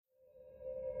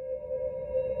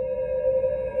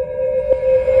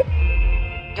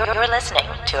You're listening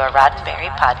to a Roddenberry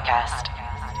podcast.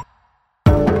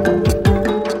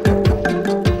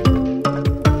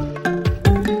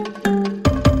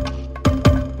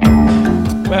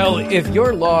 Well, if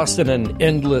you're lost in an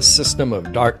endless system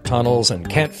of dark tunnels and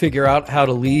can't figure out how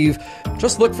to leave,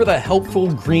 just look for the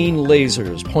helpful green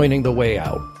lasers pointing the way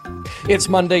out. It's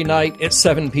Monday night, it's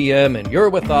 7 p.m., and you're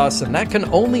with us, and that can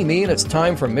only mean it's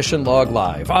time for Mission Log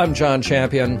Live. I'm John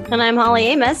Champion. And I'm Holly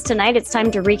Amos. Tonight it's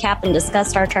time to recap and discuss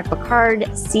Star Trek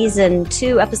Picard Season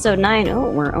 2, Episode 9.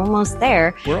 Oh, we're almost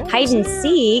there. Hide and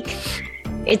Seek.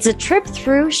 It's a trip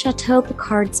through Chateau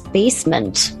Picard's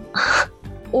basement.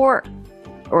 or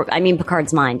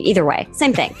Picard's mind. Either way,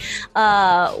 same thing.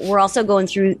 We're also going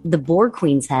through the Borg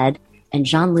Queen's head and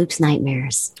Jean-Luc's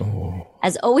nightmares. Oh.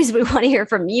 As always, we want to hear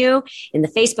from you in the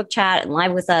Facebook chat and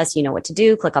live with us. You know what to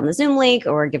do. Click on the Zoom link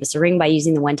or give us a ring by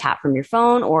using the one tap from your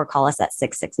phone or call us at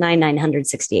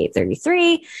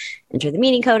 669-900-6833. Enter the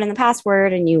meeting code and the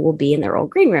password and you will be in the Earl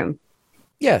Green Room.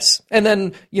 Yes. And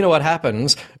then, you know what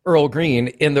happens? Earl Green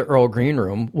in the Earl Green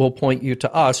Room will point you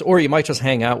to us, or you might just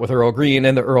hang out with Earl Green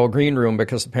in the Earl Green Room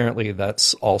because apparently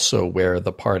that's also where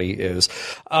the party is.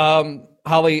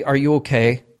 Holly, are you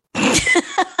okay?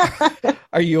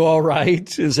 Are you all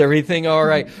right? Is everything all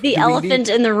right? The elephant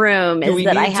in the room is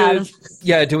that I have...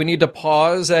 do we need to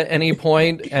pause at any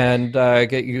point and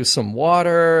get you some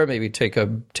water? Maybe take a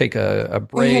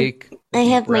break? I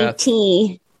have my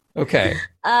tea. Okay.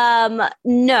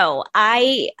 No,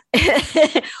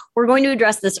 we're going to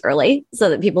address this early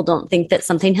so that people don't think that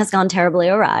something has gone terribly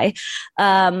awry.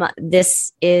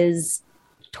 This is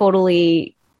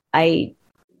totally, I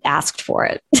asked for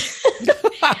it.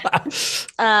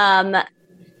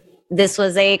 This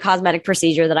was a cosmetic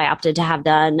procedure that I opted to have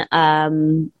done.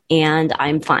 And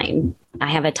I'm fine. I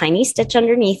have a tiny stitch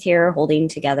underneath here holding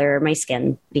together my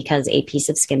skin because a piece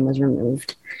of skin was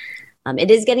removed. It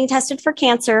is getting tested for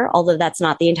cancer, although that's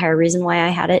not the entire reason why I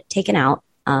had it taken out.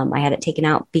 I had it taken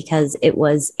out because it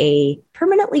was a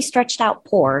permanently stretched out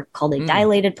pore called a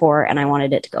dilated pore, and I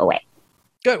wanted it to go away.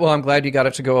 Good. Well, I'm glad you got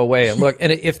it to go away. And look,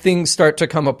 and if things start to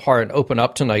come apart and open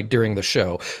up tonight during the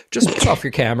show, just turn off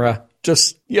your camera.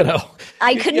 Just, you know.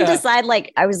 I couldn't decide,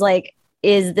 I was like,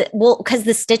 because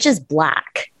the stitch is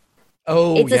black.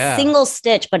 Oh, it's a single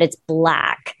stitch, but it's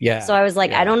black. Yeah. So I was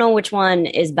like, I don't know which one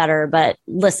is better, but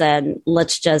listen,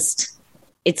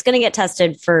 it's going to get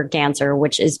tested for cancer,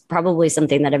 which is probably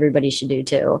something that everybody should do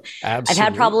too. Absolutely. I've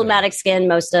had problematic skin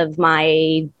most of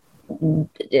my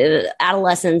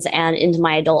adolescence and into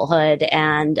my adulthood.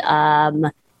 And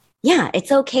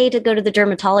it's okay to go to the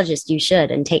dermatologist. You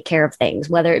should and take care of things,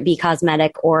 whether it be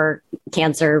cosmetic or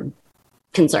cancer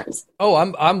concerns. Oh,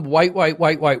 I'm white.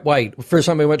 First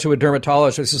time I went to a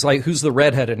dermatologist, it's like, who's the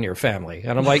redhead in your family?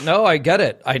 And I'm like, no, I get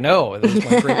it. I know. It was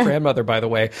my great grandmother, by the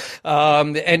way.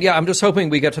 I'm just hoping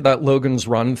we get to that Logan's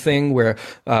Run thing where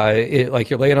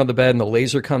you're laying on the bed and the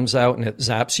laser comes out and it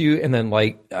zaps you, and then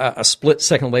a split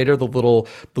second later, the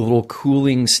little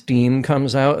cooling steam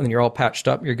comes out, and then you're all patched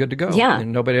up. You're good to go. Yeah,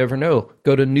 and nobody ever know.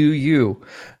 Go to New You,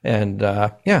 and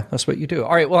that's what you do.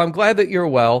 All right. Well, I'm glad that you're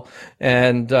well,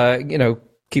 and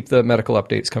keep the medical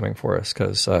updates coming for us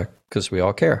because we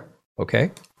all care.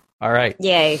 Okay? All right.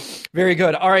 Yay. Very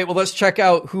good. All right. Well, let's check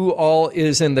out who all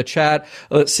is in the chat.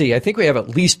 Let's see. I think we have at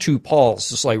least two Pauls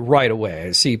just right away.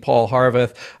 I see Paul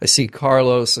Harveth. I see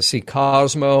Carlos. I see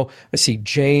Cosmo. I see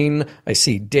Jane. I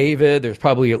see David. There's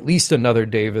probably at least another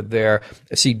David there.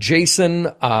 I see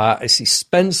Jason. I see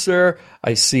Spencer.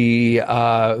 I see,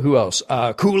 who else?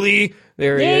 Cooley.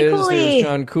 There he is. Cooley. There's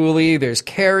John Cooley. There's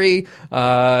Carrie.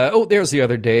 There's the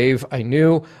other Dave. I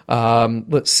knew.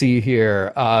 Let's see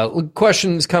here.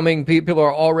 Questions coming. People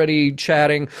are already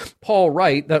chatting. Paul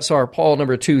Wright, that's our Paul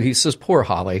number 2. He says, poor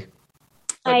Holly.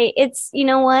 You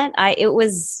know what? I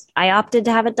opted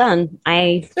to have it done.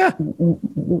 I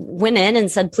went in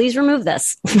and said, please remove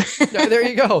this. There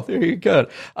you go. There you go.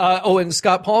 And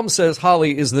Scott Palm says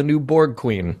Holly is the new Borg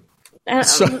Queen.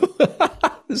 So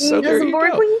doesn't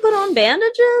Borg Queen put on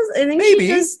bandages? I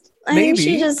think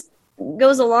she just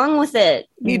goes along with it.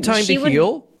 Need time to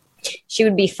heal? She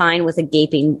would be fine with a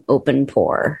gaping open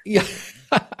pore. Yeah.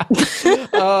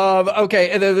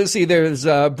 Okay, and then let's see. There's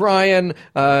Brian.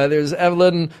 There's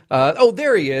Evelyn.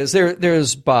 There he is.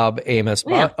 There's Bob Amos.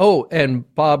 Yeah.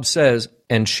 And Bob says,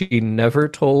 and she never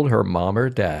told her mom or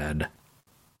dad.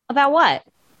 About what?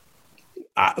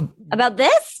 About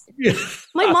this?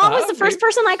 My mom was the first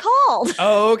person I called.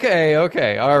 Oh, okay.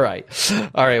 All right.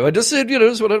 Well, just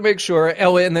just wanted to make sure.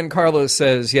 Oh, and then Carlos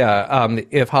says,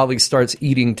 if Holly starts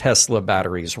eating Tesla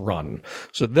batteries, run.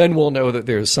 So then we'll know that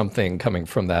there's something coming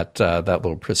from that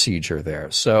little procedure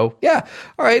there. So yeah.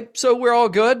 All right. So we're all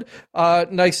good.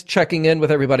 Nice checking in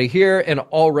with everybody here. And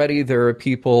already there are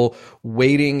people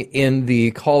waiting in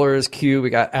the callers queue. We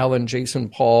got Alan, Jason,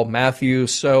 Paul, Matthew.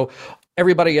 So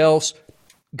everybody else,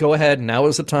 go ahead. Now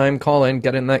is the time. Call in,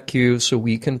 get in that queue so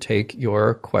we can take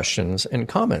your questions and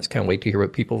comments. Can't wait to hear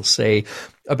what people say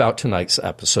about tonight's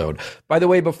episode. By the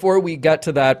way, before we get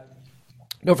to that,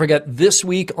 don't forget, this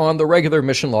week on the regular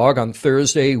Mission Log on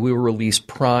Thursday, we will release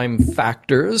Prime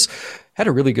Factors. Had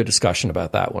a really good discussion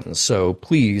about that one, so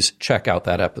please check out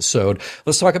that episode.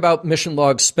 Let's talk about Mission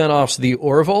Log spinoffs, The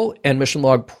Orville and Mission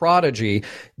Log Prodigy.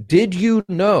 Did you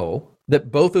know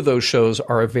that both of those shows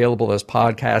are available as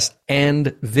podcasts and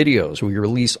videos? We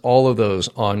release all of those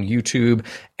on YouTube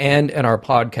and in our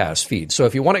podcast feed. So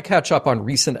if you want to catch up on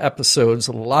recent episodes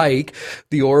like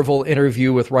the Orville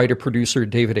interview with writer-producer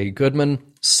David A. Goodman,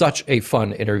 such a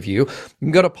fun interview, you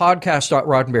can go to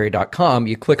podcast.roddenberry.com,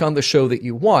 you click on the show that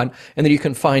you want, and then you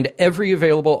can find every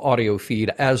available audio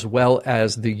feed as well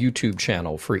as the YouTube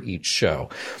channel for each show.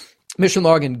 Mission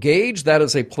Log Engage, that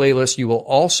is a playlist you will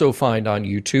also find on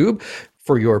YouTube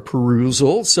for your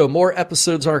perusal. So more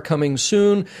episodes are coming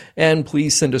soon, and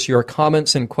please send us your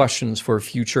comments and questions for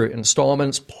future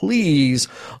installments. Please,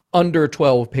 under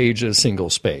 12 pages, single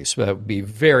space. That would be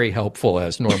very helpful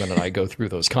as Norman and I go through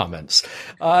those comments.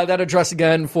 That address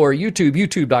again for YouTube,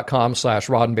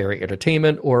 youtube.com/Roddenberry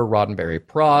Entertainment or Roddenberry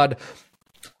Prod.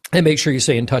 And make sure you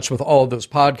stay in touch with all of those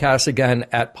podcasts again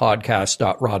at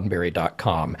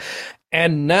podcast.roddenberry.com.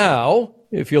 And now,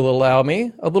 if you'll allow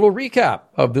me, a little recap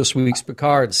of this week's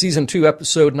Picard, Season 2,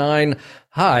 Episode 9,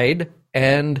 Hide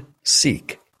and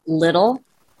Seek. Little?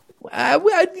 I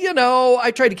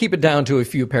tried to keep it down to a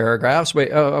few paragraphs.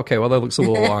 Wait, okay, well, that looks a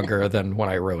little longer than when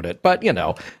I wrote it. But,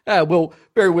 we'll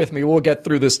bear with me. We'll get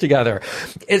through this together.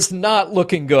 It's not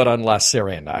looking good on La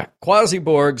Sirena.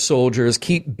 Quasi-Borg soldiers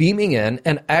keep beaming in,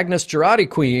 and Agnes Jurati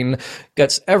Queen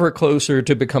gets ever closer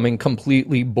to becoming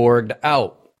completely Borged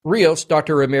out. Rios,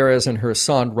 Dr. Ramirez, and her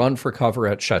son run for cover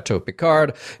at Chateau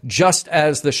Picard, just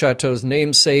as the chateau's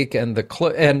namesake and the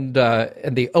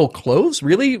clothes?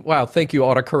 Really? Wow, thank you,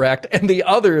 autocorrect. And the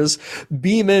others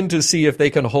beam in to see if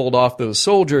they can hold off those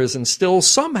soldiers and still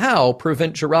somehow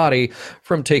prevent Jurati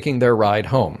from taking their ride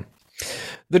home.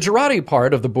 The Jurati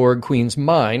part of the Borg Queen's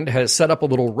mind has set up a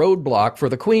little roadblock for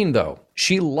the Queen, though.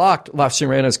 She locked La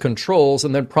Sirena's controls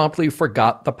and then promptly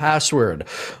forgot the password.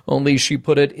 Only she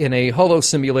put it in a holo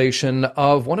simulation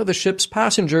of one of the ship's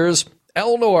passengers,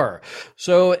 Elnor.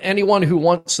 So anyone who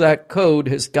wants that code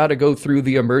has got to go through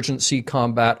the emergency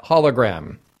combat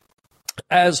hologram.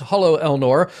 As Holo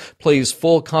Elnor plays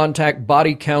full contact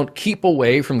body count keep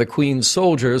away from the Queen's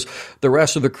soldiers, the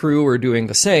rest of the crew are doing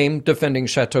the same, defending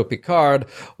Chateau Picard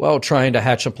while trying to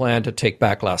hatch a plan to take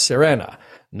back La Sirena.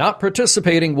 Not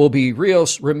participating will be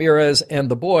Rios, Ramirez, and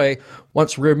the boy.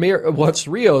 Once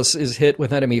Rios is hit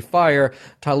with enemy fire,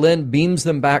 Tallinn beams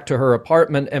them back to her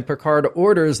apartment, and Picard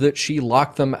orders that she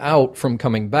lock them out from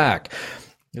coming back.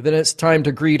 Then it's time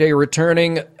to greet a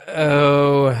returning,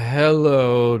 oh,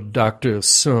 hello, Dr.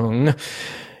 Soong.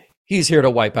 He's here to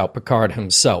wipe out Picard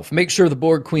himself, make sure the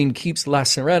Borg Queen keeps La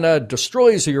Sirena,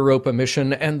 destroys the Europa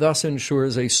mission, and thus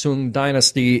ensures a Soong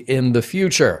dynasty in the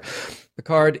future.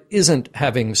 Picard isn't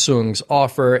having Soong's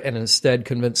offer and instead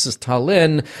convinces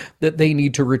Tallinn that they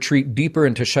need to retreat deeper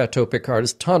into Chateau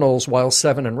Picard's tunnels while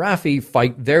Seven and Raffi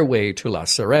fight their way to La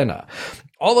Sirena.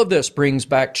 All of this brings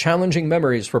back challenging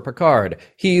memories for Picard.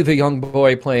 He, the young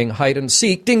boy playing hide and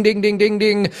seek, ding, ding, ding, ding,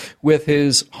 ding, with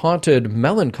his haunted,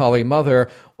 melancholy mother,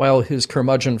 while his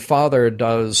curmudgeon father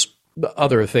does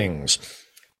other things.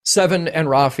 Seven and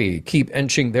Raffi keep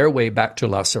inching their way back to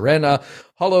La Sirena.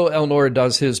 Holo Elnor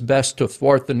does his best to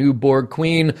thwart the new Borg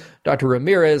Queen. Dr.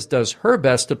 Ramirez does her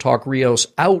best to talk Rios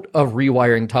out of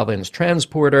rewiring Tallinn's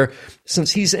transporter,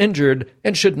 since he's injured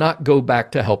and should not go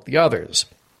back to help the others.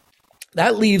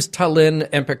 That leaves Tallinn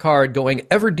and Picard going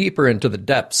ever deeper into the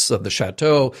depths of the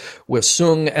chateau, with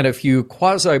Soong and a few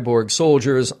quasi-Borg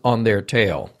soldiers on their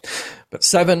tail. But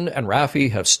Seven and Raffi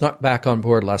have snuck back on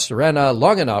board La Sirena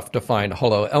long enough to find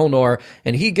Holo Elnor,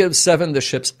 and he gives Seven the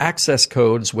ship's access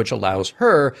codes, which allows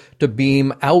her to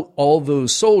beam out all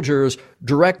those soldiers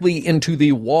directly into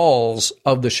the walls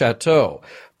of the chateau.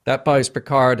 That buys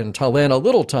Picard and Tallinn a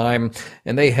little time,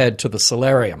 and they head to the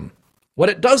solarium. What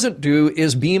it doesn't do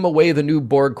is beam away the new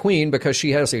Borg Queen because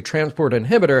she has a transport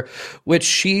inhibitor, which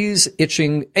she's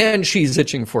itching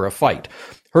for a fight.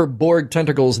 Her Borg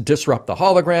tentacles disrupt the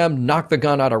hologram, knock the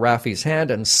gun out of Raffi's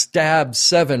hand, and stab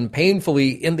Seven painfully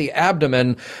in the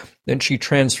abdomen. Then she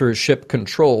transfers ship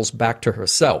controls back to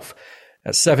herself.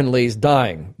 As Seven lays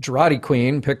dying, Jurati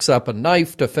Queen picks up a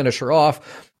knife to finish her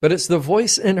off, but it's the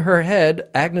voice in her head,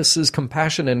 Agnes's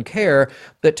compassion and care,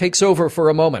 that takes over for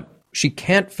a moment. She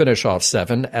can't finish off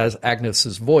Seven as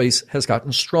Agnes's voice has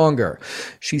gotten stronger.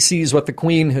 She sees what the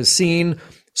Queen has seen,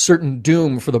 certain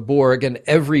doom for the Borg in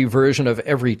every version of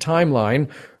every timeline.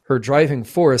 Her driving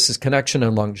force is connection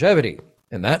and longevity,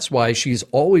 and that's why she's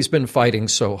always been fighting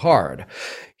so hard.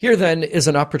 Here, then, is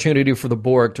an opportunity for the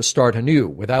Borg to start anew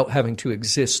without having to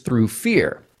exist through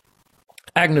fear.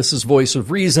 Agnes's voice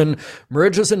of reason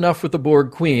merges enough with the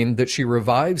Borg Queen that she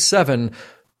revives Seven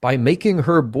by making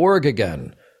her Borg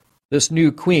again. This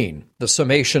new queen, the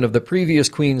summation of the previous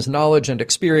queen's knowledge and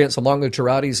experience along with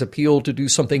Jurati's appeal to do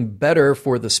something better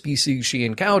for the species she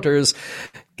encounters,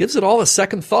 gives it all a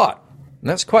second thought. And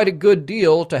that's quite a good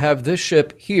deal to have this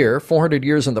ship here, 400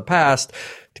 years in the past,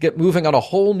 to get moving on a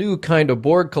whole new kind of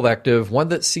Borg collective, one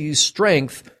that sees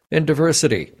strength in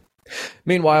diversity.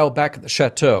 Meanwhile, back at the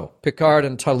chateau, Picard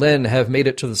and Tallinn have made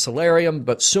it to the solarium,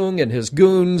 but Soong and his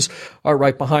goons are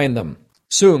right behind them.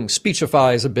 Soong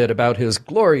speechifies a bit about his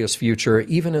glorious future,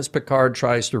 even as Picard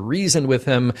tries to reason with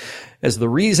him. As the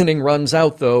reasoning runs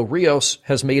out, though, Rios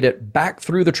has made it back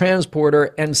through the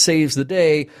transporter and saves the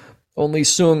day. Only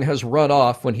Soong has run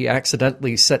off when he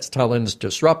accidentally sets Tallinn's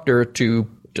disruptor to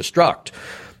destruct.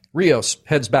 Rios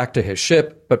heads back to his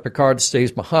ship, but Picard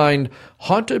stays behind,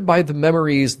 haunted by the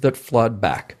memories that flood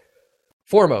back.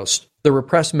 Foremost, the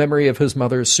repressed memory of his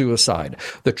mother's suicide,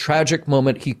 the tragic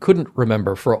moment he couldn't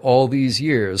remember for all these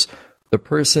years, the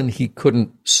person he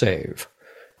couldn't save.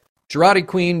 Jurati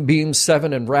Queen beams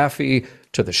Seven and Raffi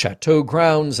to the chateau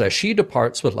grounds as she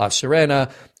departs with La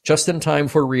Sirena, just in time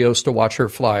for Rios to watch her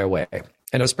fly away.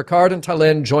 And as Picard and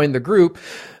Tallinn join the group,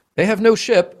 they have no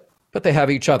ship, but they have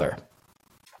each other.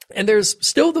 And there's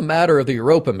still the matter of the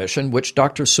Europa mission, which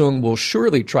Dr. Soong will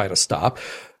surely try to stop.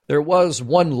 There was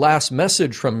one last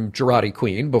message from Jurati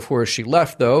Queen before she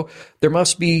left, though. There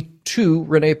must be two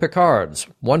Rene Picards,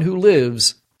 one who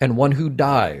lives and one who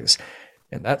dies.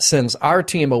 And that sends our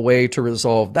team away to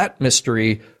resolve that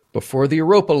mystery before the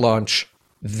Europa launch,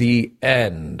 the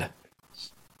end.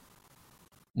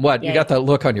 What? Yay. You got that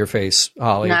look on your face,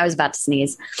 Holly. No, I was about to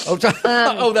sneeze. Oh,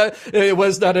 that it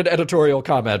was not an editorial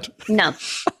comment. No.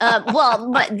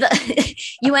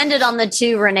 You ended on the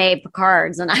two Rene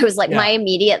Picards, and I was like, my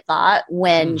immediate thought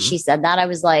when she said that, I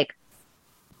was like,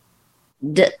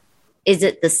 is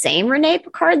it the same Rene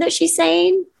Picard that she's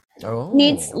saying? Oh.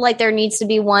 There needs to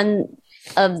be one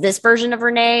of this version of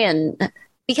Rene, and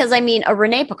because I mean, a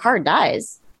Rene Picard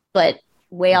dies, but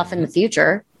way off in the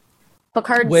future.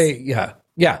 Picard's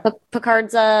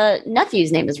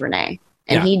nephew's name is Rene,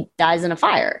 and he dies in a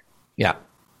fire. Yeah.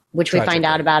 Which we find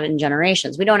out about in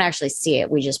Generations. We don't actually see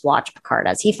it. We just watch Picard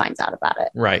as he finds out about it.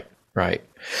 Right.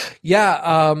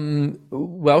 Yeah.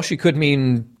 Well, she could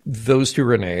mean those two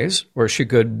Renes, or she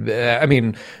could,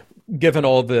 given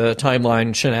all the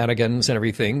timeline shenanigans and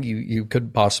everything, you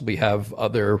could possibly have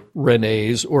other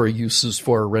Renes or uses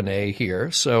for Rene here.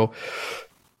 So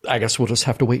I guess we'll just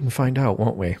have to wait and find out,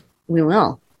 won't we? We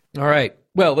will. All right.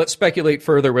 Well, let's speculate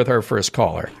further with our first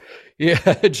caller.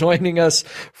 Yeah, joining us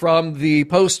from the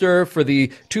poster for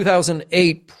the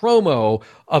 2008 promo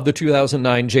of the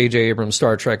 2009 J.J. Abrams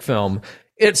Star Trek film,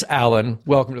 it's Alan.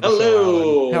 Welcome to the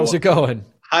show, Alan. How's it going?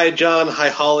 Hi, John. Hi,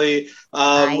 Holly.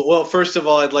 Hi. Well, first of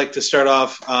all, I'd like to start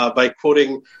off by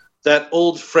quoting that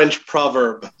old French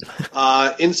proverb.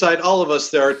 Inside all of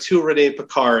us, there are two Rene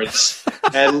Picards,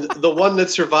 and the one that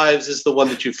survives is the one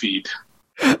that you feed.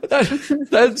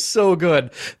 That's so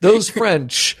good. Those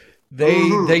French,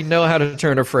 they know how to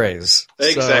turn a phrase.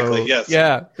 Exactly, so, yes.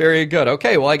 Yeah, very good.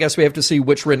 Okay, well, I guess we have to see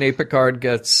which Rene Picard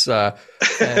gets,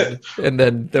 and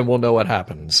then we'll know what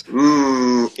happens.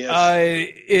 Yes.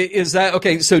 Is that,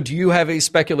 okay, so do you have a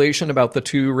speculation about the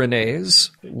two Renes?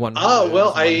 One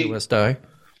who must die?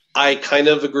 I kind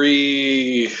of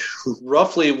agree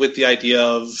roughly with the idea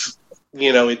of,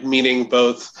 it meaning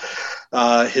both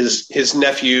his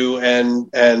nephew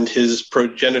and his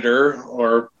progenitor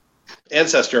or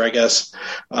ancestor, I guess,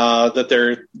 that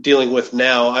they're dealing with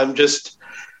now. I'm just,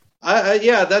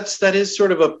 that is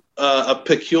sort of a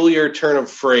peculiar turn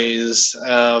of phrase.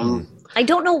 I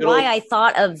don't know why I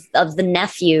thought of the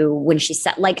nephew when she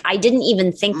said, I didn't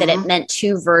even think that it meant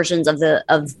two versions of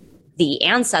the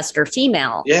ancestor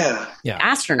female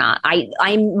astronaut.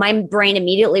 My brain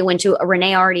immediately went to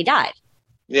Rene already died.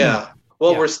 Yeah.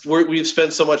 Well, we've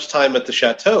spent so much time at the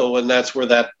chateau, and that's where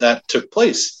that took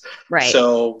place. Right.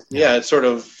 So it's sort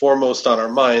of foremost on our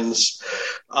minds.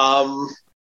 So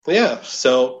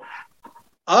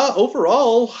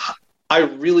overall, I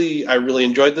really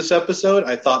enjoyed this episode.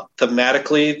 I thought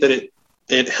thematically that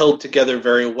it held together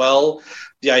very well.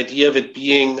 The idea of it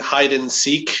being hide and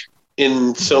seek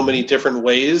in so many different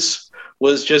ways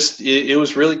was just it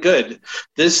was really good.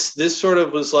 This sort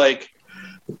of was like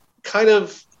kind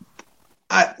of.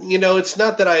 It's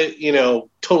not that I,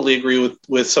 totally agree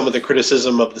with some of the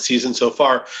criticism of the season so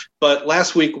far. But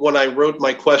last week when I wrote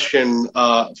my question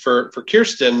for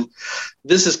Kirsten,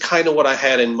 this is kind of what I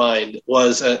had in mind,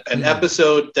 was an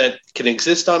episode that can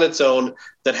exist on its own,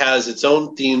 that has its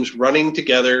own themes running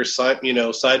together, side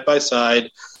by side,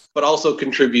 but also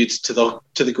contributes to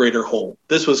the greater whole.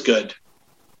 This was good.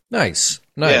 Nice.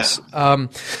 Yeah.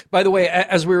 By the way,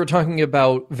 as we were talking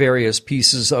about various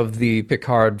pieces of the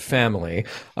Picard family,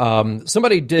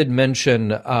 somebody did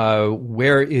mention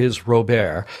where is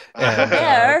Robert?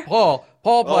 And,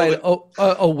 Paul played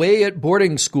away at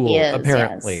boarding school.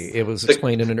 Apparently, yes. It was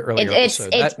explained in an earlier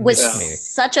episode. It was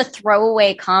such a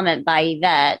throwaway comment by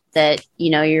Yvette that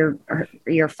your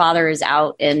father is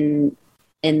out in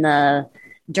the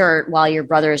dirt while your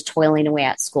brother is toiling away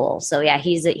at school. So yeah,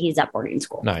 he's at boarding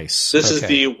school. Nice. This is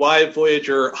the why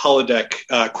Voyager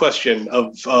holodeck question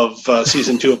of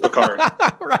season 2 of Picard.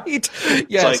 Right.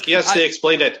 Yes. It's like, they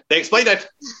explained it. They explained it.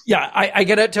 Yeah, I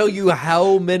cannot tell you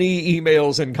how many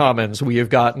emails and comments we have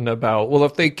gotten about, well,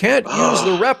 if they can't use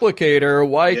the replicator,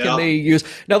 why can they use...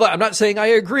 Now, look, I'm not saying I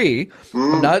agree.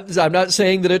 I'm not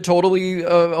saying that it totally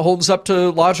holds up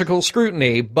to logical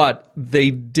scrutiny, but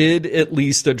they did at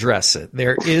least address it.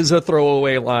 There is a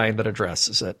throwaway line that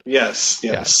addresses it. Yes.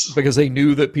 Because they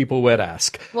knew that people would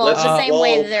ask. Well, it's the same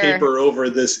way they're paper over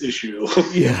this issue.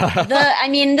 Yeah.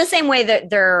 the same way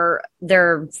that they're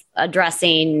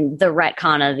addressing the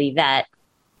retcon of Yvette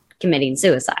committing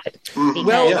suicide.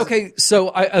 Well, okay. So,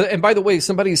 and by the way,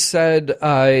 somebody said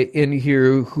in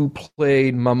here who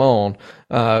played Mammon,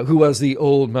 who was the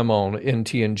old Mammon in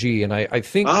TNG, and I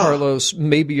think Carlos,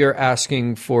 maybe you're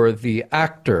asking for the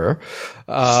actor.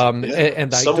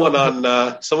 And someone on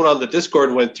the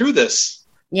Discord went through this.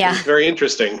 Yeah, it's very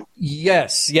interesting.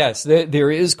 Yes.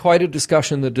 There is quite a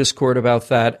discussion in the Discord about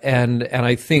that, and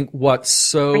I think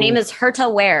her name is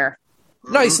Herta Ware.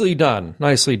 Nicely done.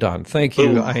 Thank you,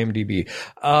 IMDb.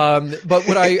 But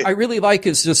what I really like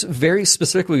is just very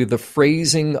specifically the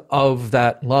phrasing of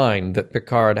that line that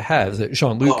Picard has, that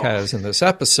Jean-Luc has in this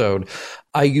episode.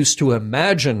 I used to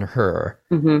imagine her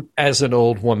as an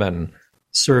old woman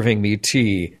serving me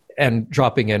tea and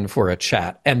dropping in for a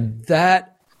chat. And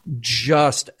that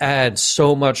just adds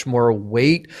so much more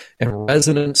weight and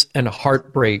resonance and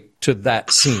heartbreak to that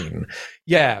scene.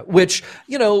 Yeah, which,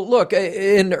 look,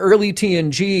 in early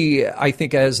TNG, I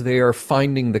think as they are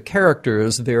finding the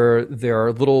characters, there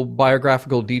are little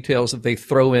biographical details that they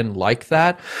throw in like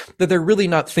that they're really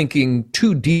not thinking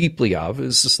too deeply of.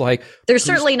 It's just like... They're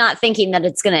certainly not thinking that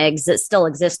it's going to still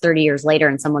exist 30 years later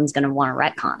and someone's going to want to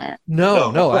retcon it.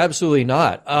 No, absolutely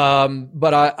not.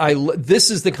 But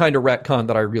this is the kind of retcon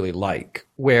that I really like,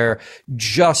 where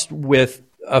just with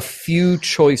a few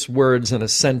choice words in a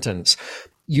sentence,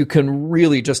 you can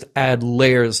really just add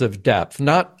layers of depth.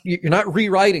 You're not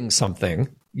rewriting something,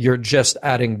 you're just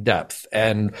adding depth.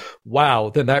 And wow,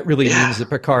 then that really means that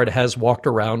Picard has walked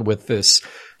around with this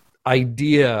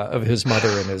idea of his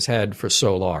mother in his head for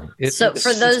so long. It's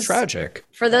tragic.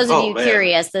 For those of you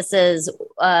curious, this is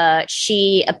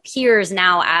she appears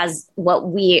now as what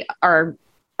we are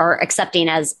accepting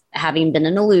as having been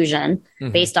an illusion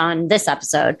based on this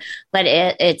episode, but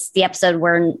it's the episode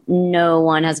where no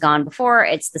one has gone before.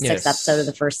 It's the 6th episode of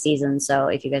the first season. So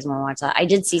if you guys want to watch that, I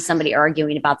did see somebody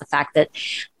arguing about the fact that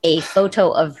a photo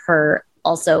of her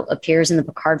also appears in the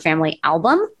Picard family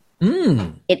album.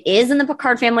 It is in the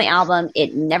Picard family album.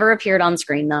 It never appeared on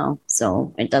screen though,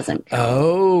 so it doesn't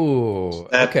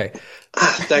count. Okay.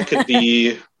 That could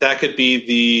be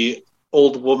the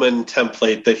old woman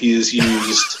template that he's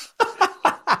used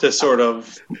to sort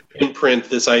of imprint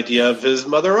this idea of his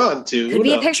mother onto. Could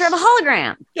be a picture of a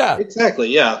hologram. Yeah, exactly.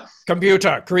 Yeah.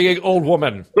 Computer, create old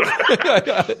woman.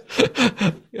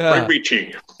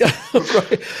 Reaching.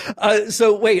 Right.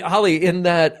 So wait, Holly, in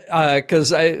that,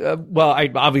 because I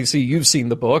obviously you've seen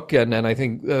the book, and I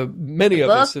think many of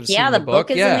us have seen the book. Yeah, the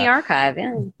book is in the archive.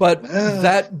 Yeah. But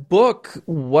that book,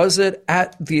 was it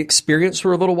at the Experience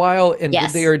for a little while? And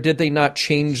did they not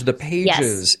change the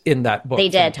pages in that book? They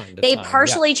did. They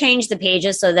partially changed the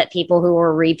pages so that people who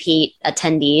were repeat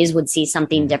attendees would see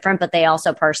something different, but they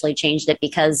also partially changed it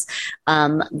because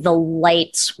the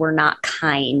lights were not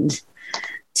kind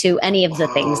to any of the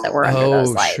things that were under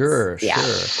those lights. Sure.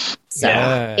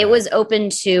 So it was open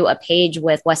to a page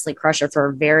with Wesley Crusher for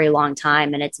a very long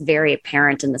time, and it's very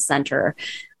apparent in the center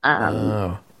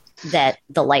that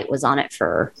the light was on it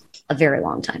for a very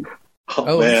long time.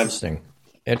 Interesting.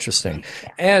 Interesting.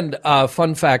 And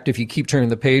fun fact: if you keep turning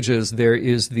the pages,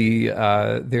 there's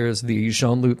the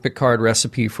Jean-Luc Picard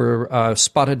recipe for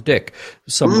spotted dick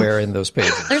somewhere in those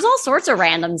pages. There's all sorts of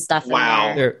random stuff in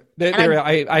there.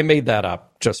 I made that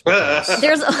up just because.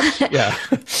 There's You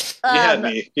had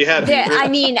me. I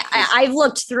mean, I've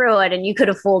looked through it, and you could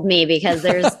have fooled me because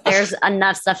there's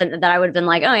enough stuff in that I would have been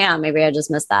like, oh yeah, maybe I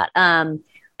just missed that.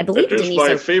 I believe it is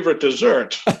my favorite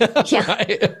dessert.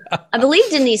 Yeah, I believe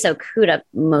Denise Okuda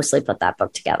mostly put that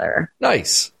book together.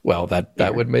 Nice. Well,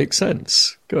 that would make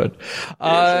sense. Good. There's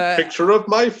a picture of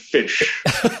my fish.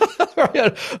 Is there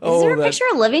a picture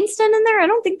of Livingston in there? I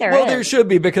don't think there is. Well, there should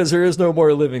be, because there is no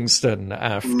more Livingston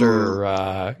after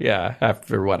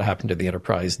after what happened to the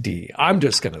Enterprise D. I'm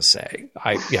just going to say,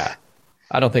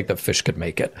 I don't think the fish could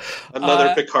make it.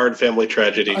 Another Picard family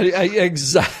tragedy.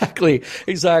 Exactly.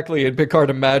 And Picard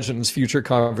imagines future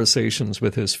conversations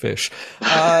with his fish.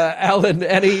 Alan,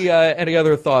 any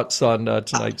other thoughts on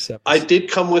tonight's episode? I did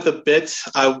come with a bit.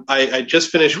 I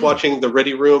just finished watching The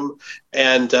Ready Room,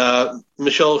 and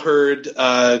Michelle Hurd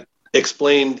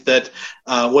explained that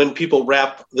when people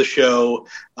wrap the show,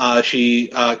 she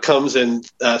comes and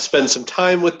spends some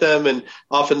time with them and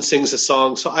often sings a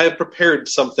song. So I have prepared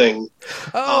something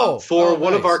for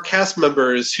one of our cast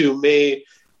members who may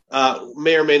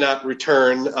or may not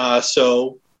return.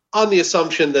 So on the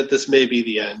assumption that this may be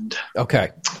the end.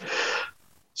 Okay.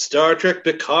 Star Trek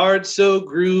Picard so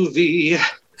groovy.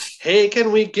 Hey,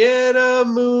 can we get a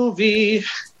movie?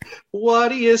 What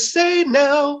do you say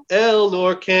now,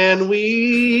 Elnor, can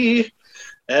we?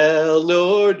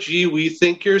 Elnor, gee, we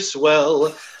think you're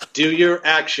swell. Do your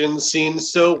action scenes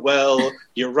so well.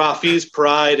 Your Rafi's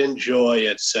pride and joy,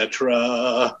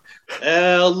 etc.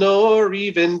 Elnor,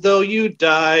 even though you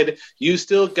died, you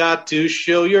still got to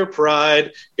show your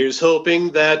pride. Here's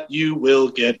hoping that you will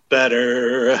get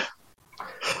better.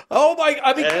 Oh my,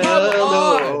 I mean, come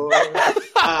on.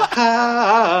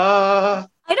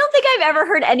 I don't think I've ever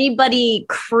heard anybody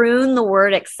croon the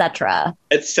word etc.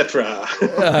 Etc.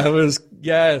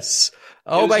 Yes.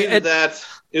 Oh my! It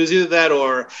was either that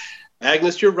or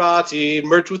Agnes Jurati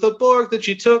merged with a Borg that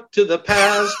she took to the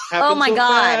past. Oh my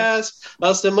God! Fast.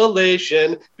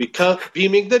 Assimilation,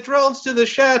 beaming the drones to the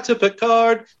Chateau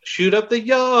Picard. Shoot up the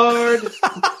yard.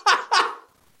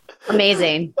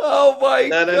 Amazing. Oh my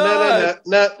God!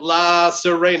 La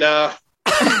Serena.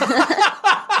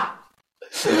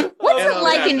 What's it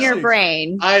like in your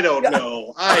brain? I don't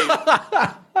know.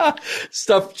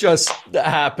 Stuff just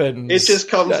happens. It just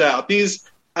comes out. These,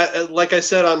 like I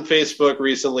said on Facebook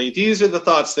recently, these are the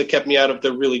thoughts that kept me out of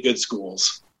the really good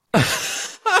schools.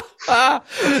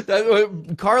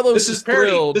 Carlos this is parody.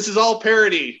 thrilled. This is all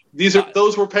parody.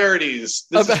 Those were parodies.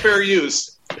 This is fair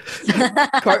use.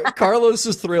 Carlos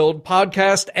is thrilled.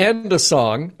 Podcast and a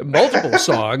song, multiple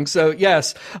songs. So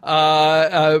yes,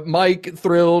 Mike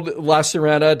thrilled. La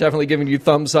Sirena definitely giving you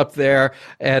thumbs up there.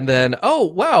 And then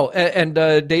wow, and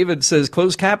David says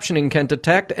closed captioning can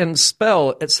detect and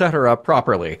spell etc.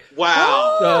 properly.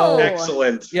 Wow,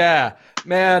 excellent. Yeah,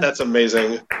 man, that's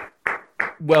amazing.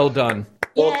 Well done.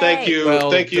 Well, thank you.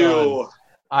 Thank you.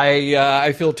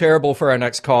 I feel terrible for our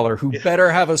next caller, who better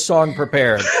have a song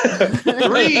prepared.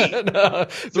 Three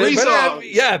songs.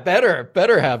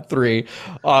 Better have three.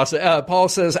 Awesome. Paul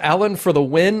says, Alan for the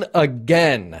win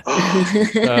again.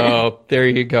 Oh, there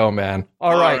you go, man.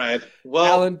 All right. Well,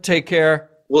 Alan, take care.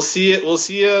 We'll see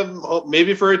you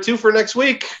maybe for a 2 for next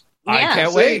week. I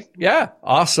can't wait. Yeah.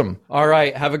 Awesome. All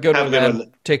right. Have a good one,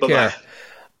 man. Take care.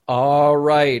 All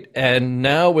right, and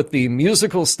now with the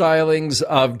musical stylings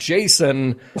of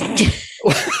Jason.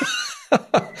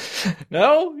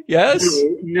 No? Yes?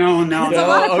 No. It's a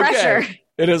lot of pressure.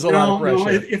 It is a lot of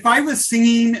pressure. No. If I was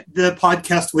singing, the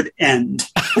podcast would end.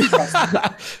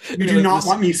 You do not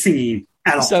want me singing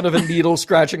at all. Sound of a needle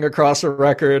scratching across a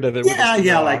record. And like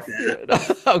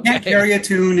that. Okay. Can't carry a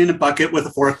tune in a bucket with a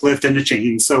forklift and a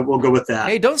chain, so we'll go with that.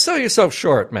 Hey, don't sell yourself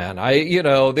short, man.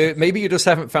 Maybe you just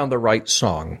haven't found the right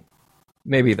song.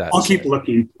 Maybe that's I'll keep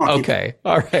looking. Okay.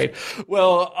 All right.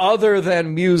 Well, other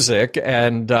than music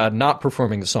and not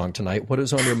performing the song tonight, what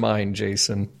is on your mind,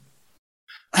 Jason?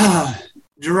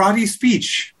 Jurati's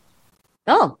speech.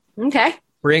 Oh, okay.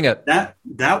 Bring it. That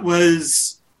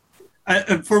was...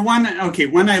 for one,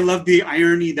 I love the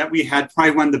irony that we had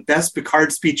probably one of the best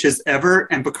Picard speeches ever,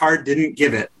 and Picard didn't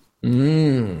give it.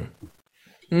 The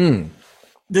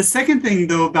second thing,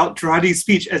 though, about Jurati's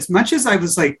speech, as much as I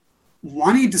was like,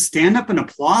 wanting to stand up and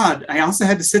applaud, I also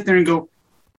had to sit there and go,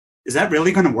 is that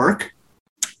really going to work?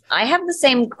 I have the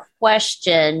same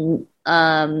question,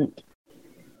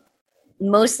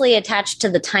 mostly attached to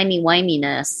the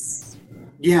timey-wiminess.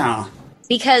 Yeah.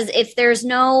 Because if there's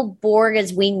no Borg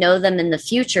as we know them in the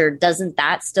future, doesn't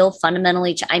that still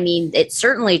fundamentally I mean, it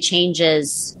certainly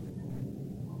changes,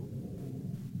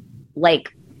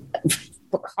 like,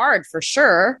 Picard for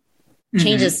sure.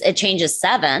 It changes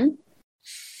Seven.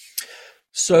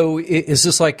 So is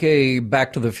this like a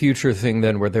Back to the Future thing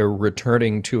then, where they're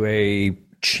returning to a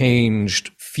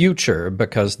changed future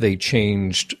because they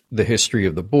changed the history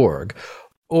of the Borg?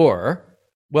 Or,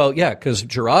 well, yeah, because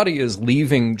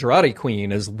Jurati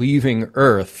Queen is leaving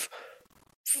Earth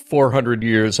 400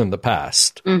 years in the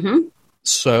past. Mm-hmm.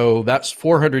 So that's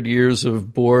 400 years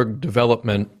of Borg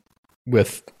development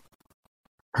with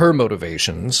her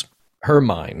motivations, her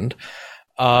mind.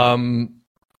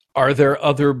 Are there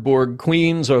other Borg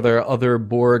queens? Are there other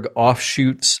Borg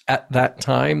offshoots at that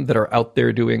time that are out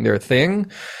there doing their thing?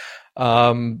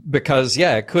 Because,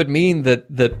 yeah, it could mean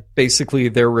that basically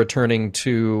they're returning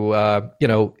to,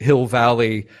 Hill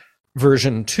Valley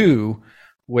version 2,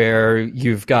 where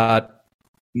you've got,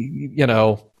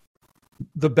 the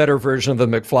better version of the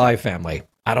McFly family.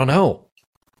 I don't know.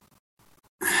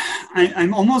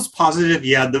 I'm almost positive,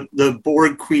 the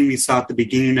Borg queen we saw at the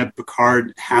beginning of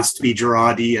Picard has to be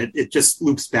Jurati. It just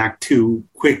loops back too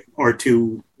quick or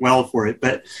too well for it.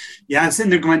 But, yeah, I'm sitting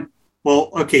there going, well,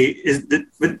 okay,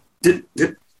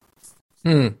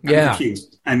 I'm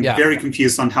confused. I'm very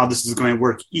confused on how this is going to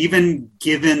work, even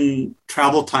given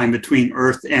travel time between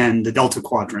Earth and the Delta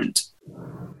Quadrant.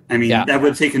 I mean, that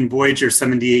would have taken Voyager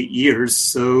 78 years,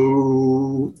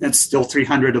 so that's still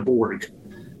 300 of Borg.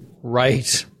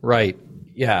 Right.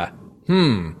 Yeah.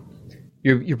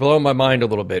 You're blowing my mind a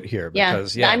little bit here.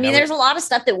 Because, I mean, there's a lot of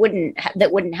stuff that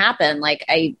wouldn't happen. Like,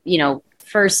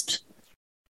 First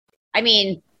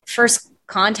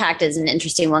Contact is an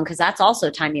interesting one because that's also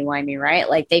timey-wimey, right?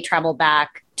 Like, they travel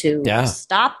back to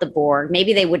stop the Borg.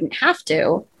 Maybe they wouldn't have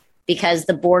to because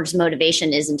the Borg's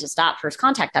motivation isn't to stop First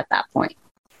Contact at that point.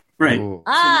 Right.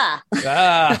 Ah.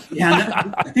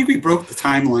 Yeah, I think we broke the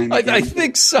timeline. I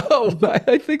think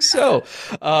so.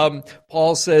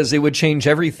 Paul says it would change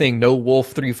everything. No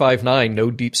Wolf 359, no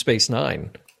Deep Space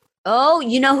Nine. Oh,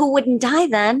 you know who wouldn't die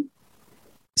then?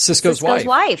 Sisko's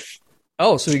wife.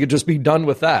 Oh, so you could just be done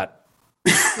with that.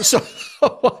 So,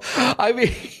 I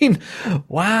mean,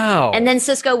 wow. And then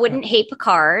Sisko wouldn't hate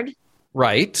Picard.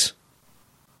 Right.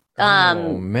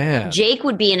 Oh, man. Jake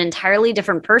would be an entirely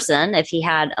different person if he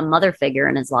had a mother figure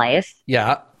in his life.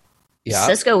 Yeah.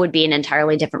 Sisko would be an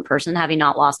entirely different person having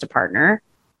not lost a partner.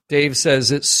 Dave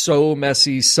says it's so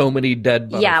messy, so many dead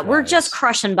butterflies. Yeah, we're just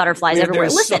crushing butterflies everywhere.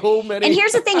 Listen, so many. And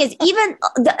here's the thing is, even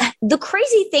the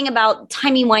crazy thing about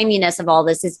timey-wiminess of all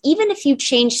this is even if you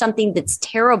change something that's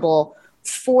terrible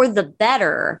for the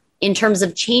better, in terms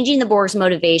of changing the Borg's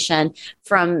motivation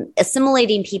from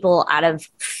assimilating people out of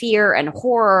fear and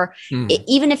horror,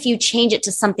 even if you change it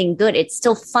to something good, it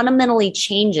still fundamentally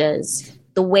changes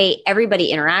the way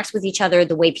everybody interacts with each other,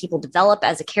 the way people develop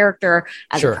as a character,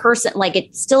 as a person. Like,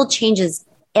 it still changes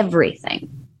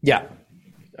everything. Yeah.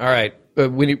 All right.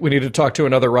 We need to talk to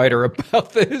another writer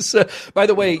about this. By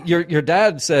the way, your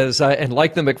dad says, and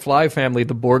like the McFly family,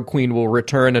 the Borg Queen will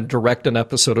return and direct an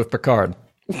episode of Picard.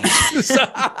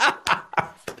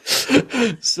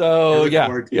 So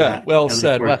well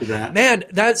said. Man,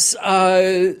 that's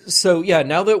so yeah.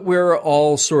 Now that we're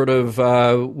all sort of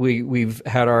we've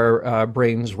had our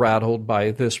brains rattled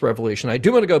by this revelation, I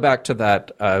do want to go back to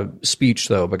that speech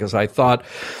though, because I thought,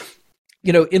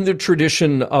 in the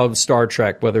tradition of Star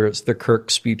Trek, whether it's the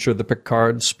Kirk speech or the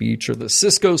Picard speech or the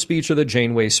Sisko speech or the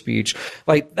Janeway speech,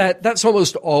 like that's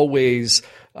almost always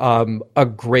a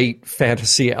great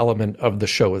fantasy element of the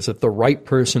show, is that the right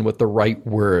person with the right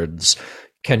words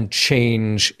can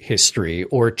change history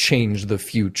or change the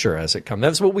future as it comes.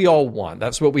 That's what we all want.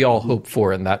 That's what we all hope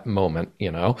for in that moment,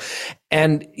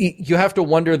 And you have to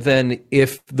wonder then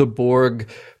if the Borg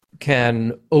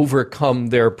can overcome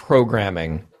their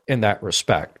programming in that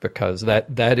respect, because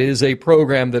that is a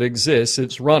program that exists,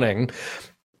 it's running.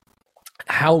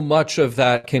 How much of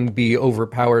that can be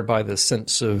overpowered by the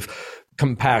sense of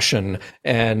compassion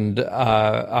and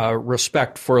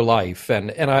respect for life?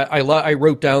 And I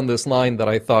wrote down this line that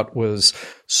I thought was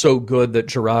so good that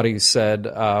Jurati said,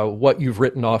 what you've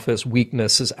written off as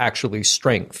weakness is actually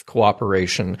strength,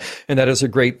 cooperation. And that is a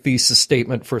great thesis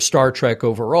statement for Star Trek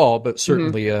overall, but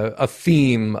certainly a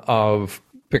theme of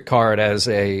Picard as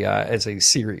a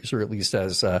series, or at least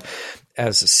as a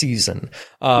season.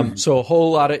 So a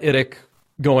whole lot of Idic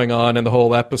going on in the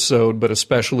whole episode, but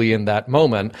especially in that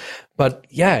moment. But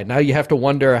yeah, now you have to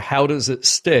wonder, how does it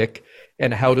stick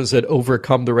and how does it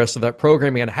overcome the rest of that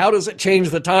programming and how does it change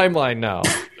the timeline now?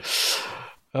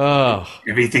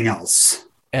 Everything else.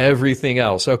 Everything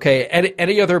else. Okay.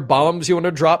 Any other bombs you want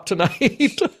to drop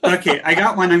tonight? Okay, I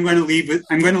got one. I'm going to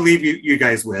leave you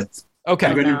guys with.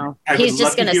 Okay. He's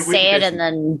just going to say it and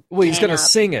then. Well, he's going to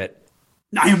sing it.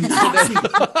 I am not singing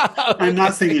it. I'm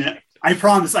not singing it. I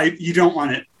promise. You don't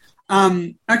want it.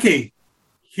 Okay.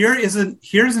 Here's an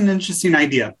interesting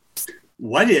idea.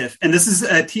 What if, and this is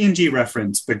a TNG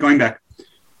reference, but going back,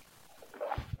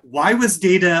 why was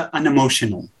Data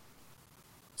unemotional?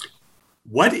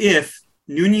 What if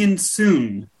Noonien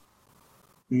Soong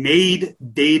made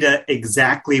Data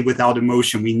exactly without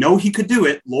emotion? We know he could do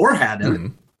it. Lore had it. Mm-hmm.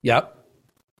 Yep.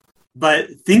 But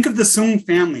think of the Soong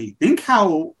family. Think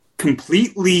how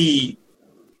completely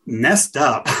messed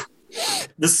up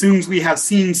the Soongs we have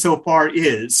seen so far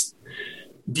is.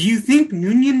 Do you think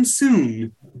Noonien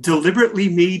Soong deliberately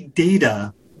made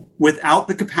Data without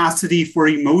the capacity for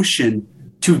emotion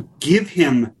to give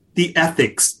him the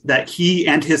ethics that he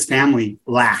and his family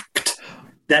lacked?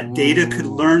 That Data could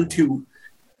learn to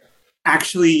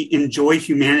actually enjoy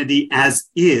humanity as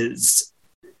is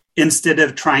instead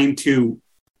of trying to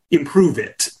improve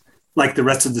it, like the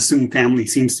rest of the Soong family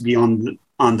seems to be on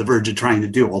the verge of trying to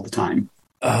do all the time.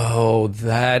 Oh,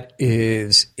 that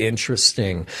is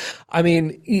interesting. I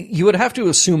mean, you would have to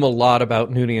assume a lot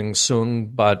about Noonien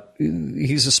Soong, but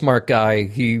he's a smart guy.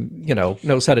 He,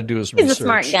 knows how to do his research. He's a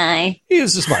smart guy. He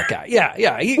is a smart guy.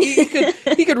 Yeah.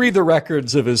 He could read the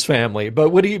records of his family,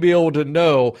 but would he be able to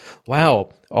know,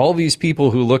 wow, all these people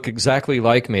who look exactly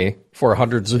like me for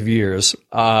hundreds of years,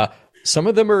 some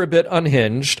of them are a bit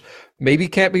unhinged, maybe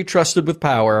can't be trusted with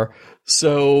power.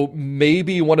 So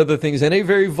maybe one of the things, in a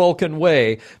very Vulcan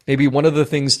way, maybe one of the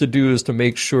things to do is to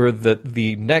make sure that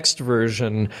the next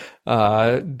version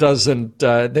doesn't,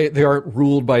 they aren't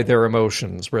ruled by their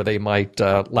emotions, where they might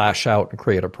lash out and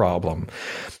create a problem.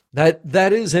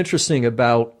 That is interesting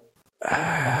about,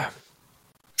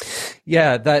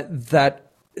 that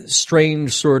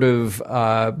strange sort of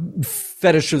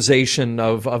fetishization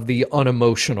of the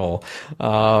unemotional,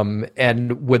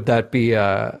 and would that be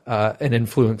an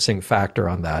influencing factor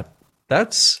on that?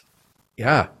 That's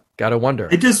gotta wonder.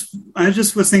 I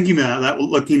just was thinking about that,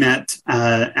 looking at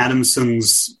Adam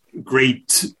Soong's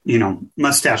great,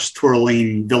 mustache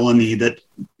twirling villainy that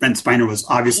Brent Spiner was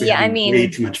obviously having way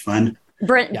too much fun.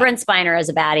 Brent Spiner as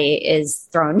a baddie is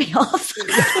throwing me off.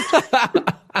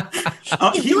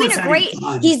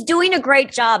 He's doing a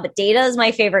great job. Data is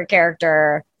my favorite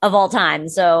character of all time.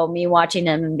 So me watching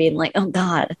him and being like, oh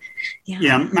God.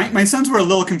 Yeah. My sons were a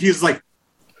little confused. Like,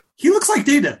 he looks like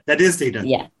Data. That is Data.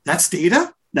 Yeah. That's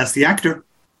Data. That's the actor.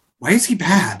 Why is he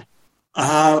bad?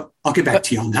 I'll get back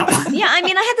to you on that one. Yeah. I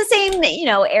mean, I had the same,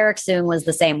 Eric Soong was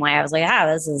the same way. I was like,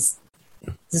 this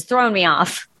is throwing me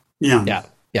off. Yeah. Yeah.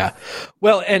 Yeah.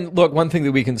 Well, and look, one thing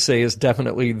that we can say is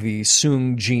definitely the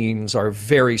Soong genes are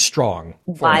very strong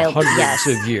for hundreds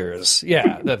of years.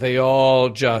 Yeah, that they all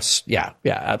just,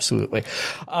 absolutely.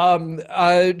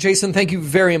 Jason, thank you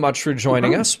very much for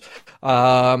joining us.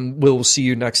 We'll see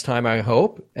you next time, I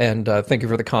hope. And thank you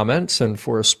for the comments and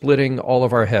for splitting all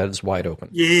of our heads wide open.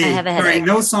 Yeah. I have a headache. All right,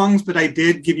 no songs, but I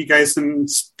did give you guys some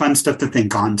fun stuff to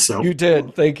think on. So you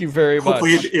did. Thank you very much.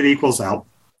 Hopefully it equals out.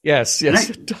 Yes,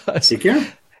 it does. Take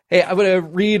care. Hey, I'm going to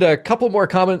read a couple more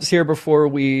comments here before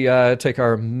we take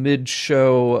our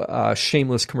mid-show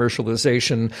shameless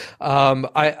commercialization.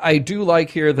 I do like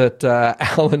here that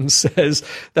Alan says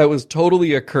that was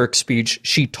totally a Kirk speech.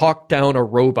 She talked down a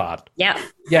robot. Yeah.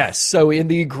 Yes. So in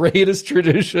the greatest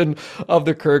tradition of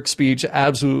the Kirk speech,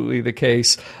 absolutely the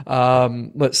case.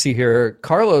 Let's see here.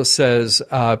 Carlos says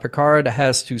Picard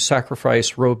has to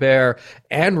sacrifice Robert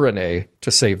and Renee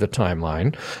to save the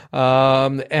timeline.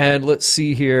 And let's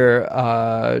see here.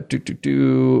 And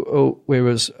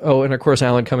of course,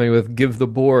 Alan coming with, give the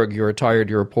Borg, you're tired,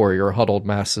 you're poor, you're huddled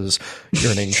masses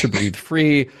yearning to breathe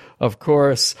free. Of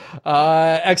course.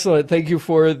 Excellent. Thank you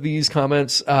for these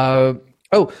comments.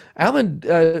 Alan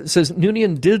says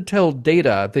Noonien did tell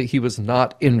Data that he was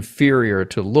not inferior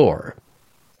to Lore.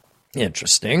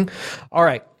 Interesting. All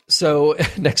right. So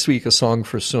next week, a song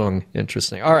for Soong.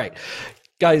 Interesting. All right.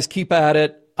 Guys, keep at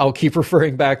it. I'll keep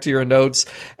referring back to your notes.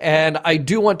 And I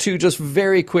do want to just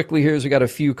very quickly here, as we got a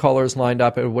few callers lined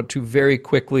up, I want to very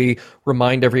quickly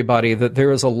remind everybody that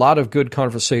there is a lot of good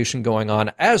conversation going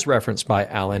on, as referenced by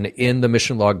Alan, in the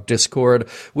Mission Log Discord,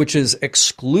 which is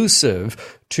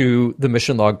exclusive to the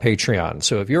Mission Log Patreon.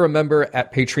 So if you're a member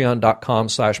at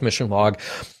patreon.com/missionlog,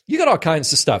 you get all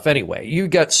kinds of stuff anyway. You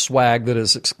get swag that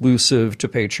is exclusive to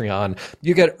Patreon.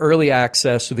 You get early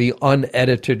access to the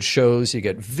unedited shows. You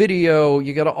get video.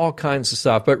 You get all kinds of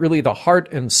stuff. But really, the heart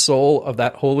and soul of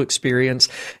that whole experience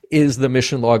is the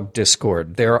Mission Log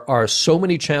Discord. There are so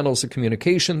many channels of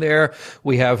communication there.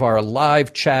 We have our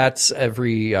live chats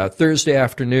every Thursday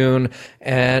afternoon,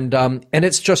 and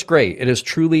it's just great. It is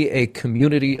truly a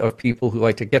community of people who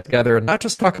like to get together and not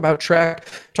just talk about Trek,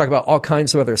 talk about all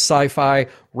kinds of other sci-fi,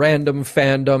 random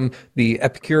fandom, the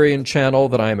Epicurean channel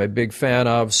that I'm a big fan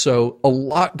of. So a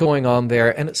lot going on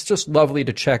there, and it's just lovely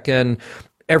to check in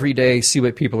every day, see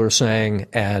what people are saying,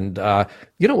 and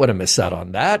you don't want to miss out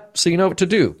on that, so you know what to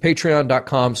do.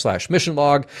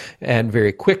 Patreon.com/missionlog, and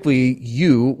very quickly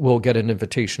you will get an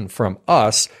invitation from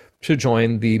us to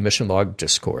join the Mission Log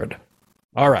Discord.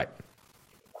 All right.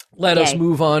 Let us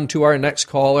move on to our next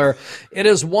caller. It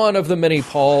is one of the many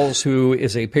Pauls who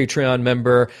is a Patreon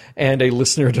member and a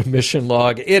listener to Mission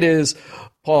Log. It is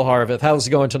Paul Harveth. How's it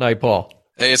going tonight, Paul?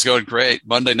 Hey, it's going great.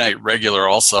 Monday night regular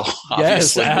also,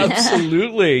 obviously. Yes,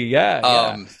 absolutely.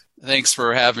 Yeah. Thanks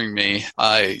for having me.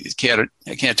 I can't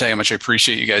tell you how much I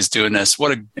appreciate you guys doing this.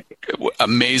 What a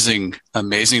amazing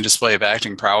display of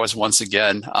acting prowess once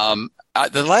again.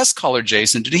 The last caller,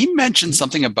 Jason, did he mention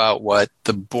something about what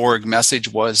the Borg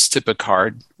message was to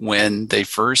Picard when they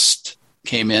first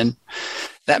came in?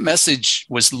 That message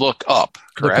was look up,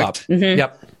 correct? Look up. Mm-hmm.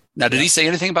 Yep. Now, did he say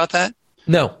anything about that?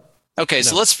 No. Okay,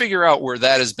 so let's figure out where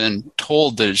that has been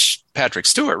told to Patrick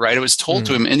Stewart, right? It was told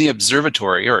to him in the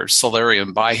observatory or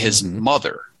solarium by his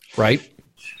mother. Right.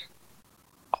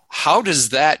 How does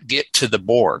that get to the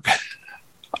Borg?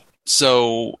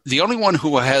 So the only one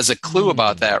who has a clue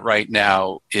about that right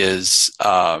now is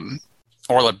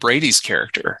Orla Brady's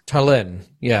character. Talin,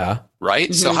 yeah. Right?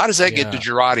 Mm-hmm. So how does that get to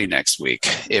Jurati next week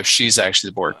if she's actually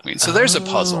the Borg Queen? So there's a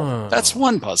puzzle. That's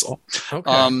one puzzle.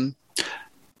 Okay.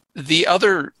 The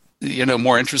other,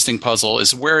 more interesting puzzle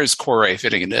is where is Kore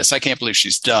fitting in this? I can't believe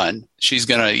she's done. She's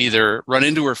going to either run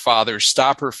into her father,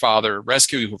 stop her father,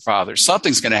 rescue her father.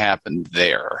 Something's going to happen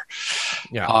there.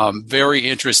 Yeah. Very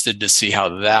interested to see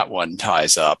how that one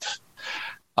ties up.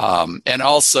 And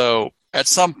also, at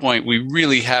some point, we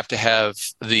really have to have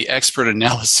the expert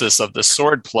analysis of the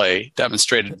swordplay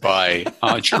demonstrated by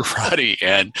Jurati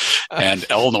and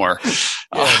Elnor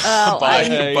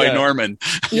by Norman.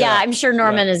 Yeah, I'm sure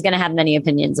Norman is going to have many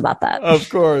opinions about that. Of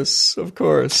course,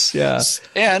 yeah.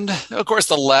 And, of course,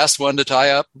 the last one to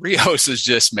tie up, Rios has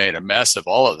just made a mess of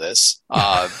all of this.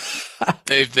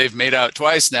 They've made out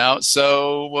twice now,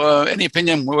 so any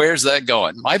opinion, where's that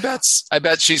going? I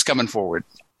bet she's coming forward.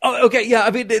 Oh, okay, yeah.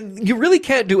 I mean, you really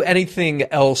can't do anything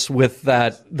else with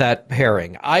that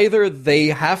pairing. Either they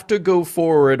have to go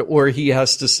forward, or he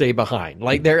has to stay behind.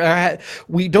 Like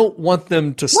we don't want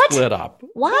them to split up.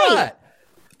 Why? What?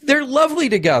 They're lovely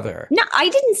together. No, I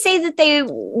didn't say that they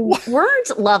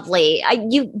weren't lovely.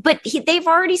 They've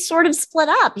already sort of split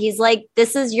up. He's like,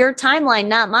 "This is your timeline,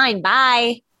 not mine.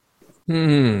 Bye."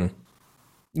 But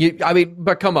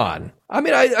come on. I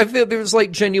mean, I feel there's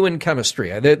like genuine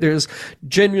chemistry. There's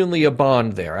genuinely a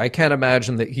bond there. I can't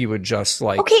imagine that he would just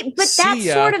like. Okay, but that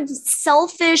sort of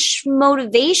selfish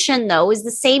motivation, though, is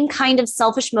the same kind of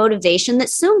selfish motivation that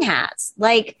Soong has.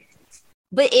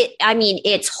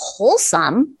 It's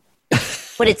wholesome,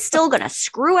 but it's still going to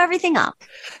screw everything up.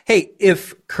 Hey,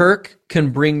 if Kirk can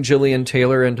bring Gillian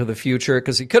Taylor into the future,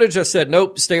 because he could have just said,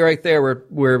 "Nope, stay right there.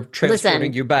 We're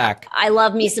transporting you back." I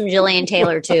love me some Gillian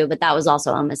Taylor too, but that was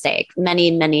also a mistake.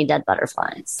 Many, many dead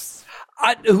butterflies.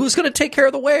 Who's going to take care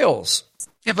of the whales?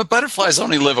 Yeah, but butterflies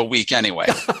only live a week anyway.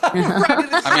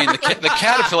 I mean, the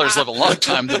caterpillars live a long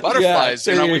time. The butterflies,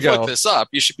 we put this up.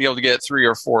 You should be able to get 3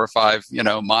 or 4 or 5,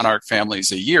 monarch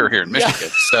families a year here in Michigan.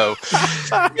 So,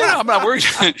 I'm not worried.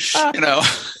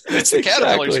 It's the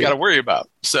caterpillars you got to worry about.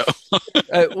 So,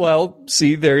 well,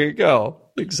 see, there you go.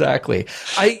 Exactly.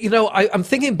 I'm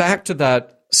thinking back to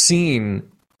that scene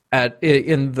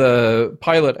in the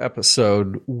pilot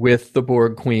episode with the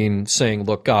Borg Queen saying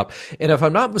 "look up," and if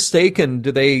I'm not mistaken,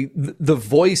 the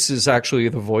voice is actually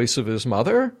the voice of his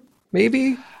mother?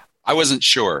 Maybe I wasn't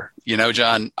sure.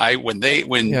 John, when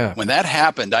that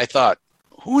happened, I thought,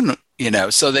 who?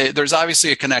 So there's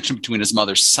obviously a connection between his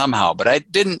mother somehow, but I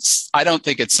don't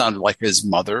think it sounded like his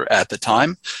mother at the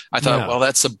time. I thought, well,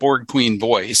 that's a Borg Queen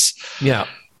voice. Yeah.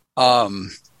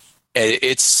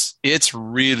 It's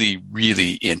really,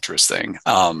 really interesting.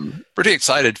 Pretty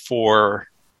excited for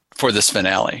this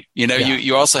finale.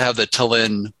 You also have the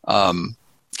Talin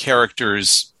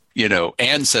characters,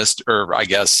 ancestor, I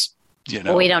guess,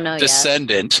 we don't know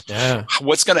descendant. yet.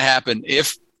 What's going to happen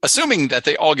if assuming that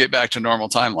they all get back to normal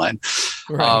timeline,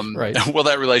 right. Will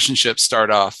that relationship start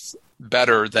off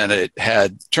better than it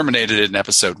had terminated in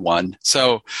episode 1?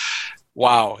 So,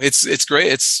 wow, it's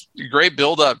great. It's a great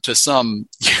build up to some.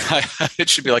 It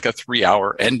should be like a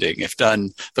 3-hour ending if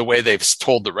done the way they've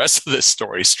told the rest of this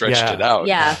story, stretched it out.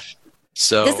 Yeah.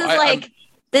 So this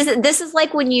is this is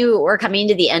like when you were coming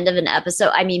to the end of an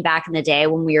episode. I mean, back in the day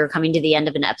when we were coming to the end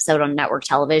of an episode on network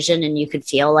television, and you could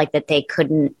feel like that they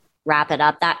couldn't wrap it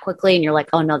up that quickly, and you're like,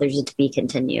 oh no, there's a to be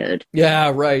continued.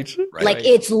 Yeah, right. Like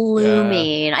it's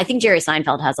looming. Yeah. I think Jerry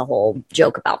Seinfeld has a whole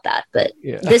joke about that, but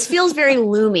this feels very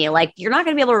loomy. Like you're not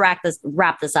going to be able to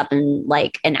wrap this up in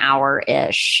like an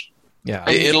hour-ish. Yeah,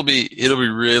 it'll be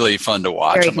really fun to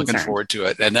watch. I'm looking forward to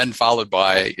it, and then followed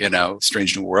by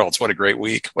Strange New Worlds. What a great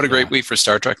week! What a great week for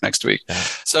Star Trek next week. Yeah.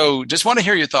 So, just want to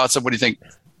hear your thoughts on what do you think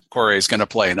Corey is going to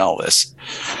play in all this.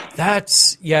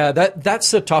 That's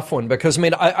a tough one because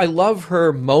I love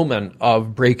her moment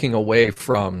of breaking away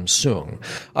from Soong.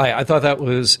 I thought that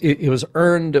was it was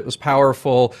earned, it was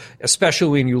powerful,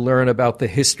 especially when you learn about the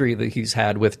history that he's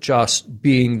had with just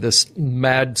being this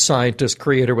mad scientist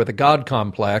creator with a god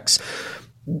complex,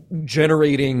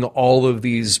 generating all of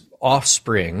these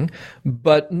offspring,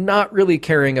 but not really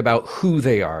caring about who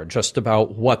they are, just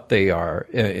about what they are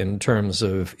in terms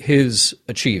of his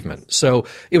achievement. So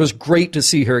it was great to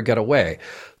see her get away.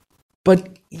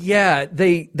 But yeah,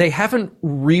 they haven't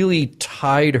really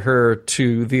tied her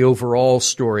to the overall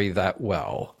story that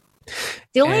well.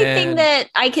 The only thing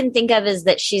that I can think of is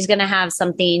that she's going to have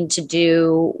something to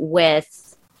do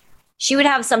with she would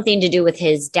have something to do with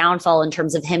his downfall in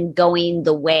terms of him going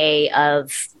the way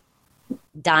of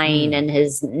dying in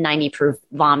his 90 proof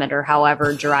vomit, or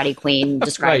however Jurati Queen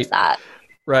describes that.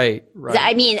 Right.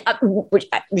 I mean,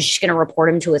 she's going to report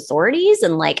him to authorities,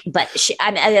 and but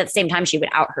at the same time, she would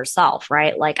out herself,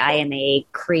 right? Like, I am a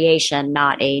creation,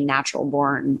 not a natural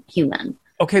born human.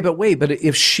 Okay, but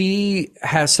if she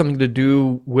has something to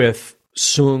do with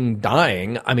Soong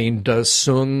dying, I mean, does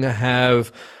Soong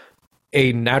have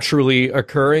a naturally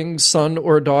occurring son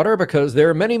or daughter? Because there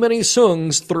are many, many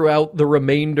Soongs throughout the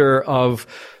remainder of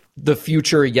the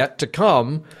future yet to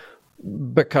come,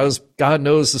 because God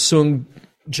knows the Soong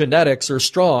genetics are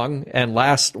strong and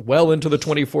last well into the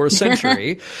 24th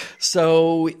century.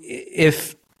 So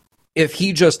if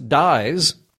he just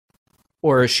dies,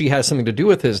 or she has something to do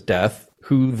with his death,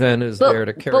 who then is there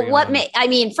to carry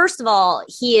on? First of all,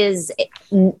 he is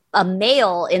a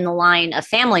male in the line of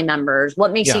family members.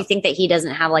 What makes you think that he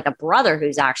doesn't have like a brother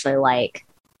who's actually like...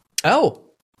 Oh.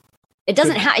 He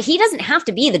doesn't have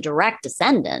to be the direct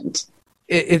descendant.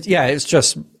 It's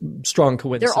just strong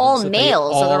coincidence. They're all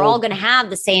males, so they're all going to have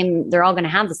the same. They're all going to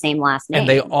have the same last name, and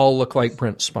they all look like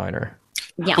Brent Spiner.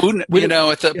 Yeah,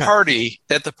 at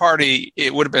the party,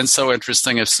 it would have been so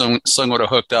interesting if Soong would have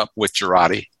hooked up with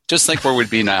Jurati. Just think where we'd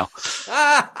be now.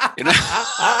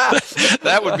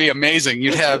 That would be amazing.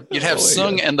 You'd have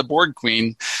Soong and the Borg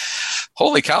Queen.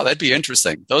 Holy cow, that'd be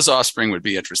interesting. Those offspring would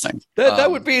be interesting.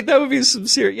 That would be some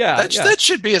serious. Yeah, that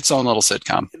should be its own little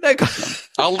sitcom.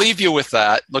 I'll leave you with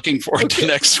that. Looking forward to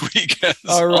next week.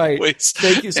 All right, always.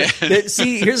 Thank you.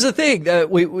 See, here's the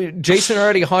thing. Jason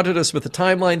already haunted us with the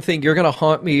timeline thing. You're going to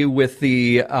haunt me with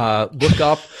the look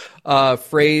up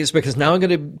phrase, because now I'm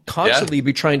going to constantly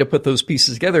be trying to put those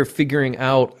pieces together, figuring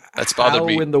out how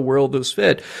in the world those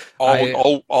fit.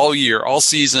 All year, all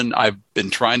season, I've been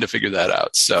trying to figure that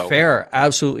out. So fair,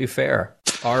 absolutely fair.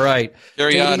 All right,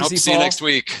 carry on. Hope to see you next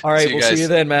week. All right, we'll see you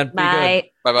then, man. Bye.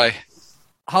 Bye.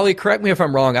 Holly, correct me if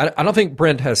I'm wrong. I don't think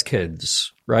Brent has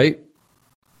kids, right?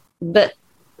 But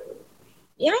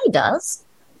yeah, he does.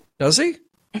 Does he?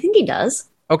 I think he does.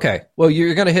 Okay, well,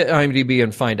 you're going to hit IMDb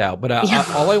and find out. But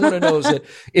all I want to know is that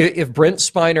if Brent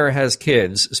Spiner has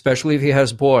kids, especially if he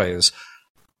has boys,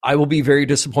 I will be very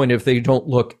disappointed if they don't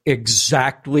look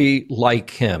exactly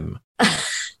like him.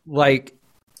 Like,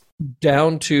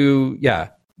 down to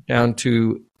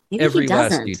Maybe every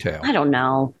last detail. I don't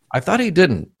know. I thought he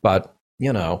didn't, but,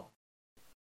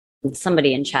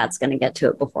 Somebody in chat's going to get to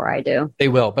it before I do. They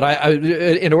will, but I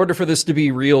in order for this to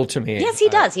be real to me... Yes, he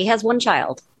does. He has one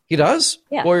child. He does?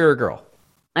 Yeah. Boy or a girl?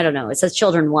 I don't know. It says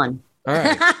children one. All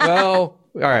right. Well,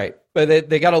 all right. But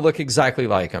they got to look exactly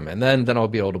like him, and then I'll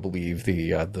be able to believe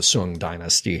the Soong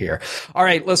dynasty here. All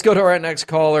right, let's go to our next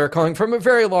caller, calling from a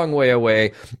very long way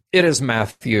away. It is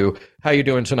Matthew. How you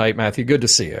doing tonight, Matthew? Good to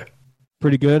see you.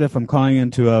 Pretty good. If I'm calling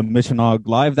into a Mission Log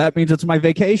Live, that means it's my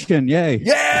vacation. Yay.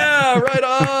 Yeah,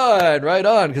 right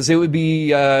on, because it would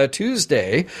be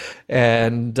Tuesday,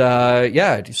 and so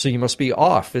you must be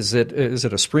off. Is it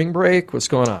a spring break? What's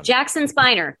going on? Jackson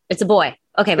Spiner. It's a boy.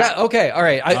 Okay. Yeah, okay. All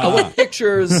right. I look at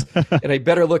pictures, and I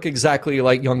better look exactly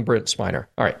like young Brent Spiner.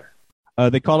 All right.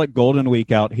 They call it Golden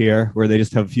Week out here, where they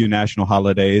just have a few national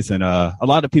holidays, and a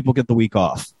lot of people get the week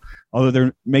off. Although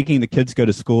they're making the kids go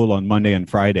to school on Monday and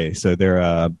Friday, so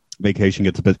their vacation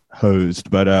gets a bit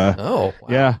hosed. But wow.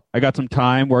 Yeah, I got some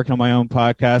time working on my own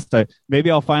podcast. Maybe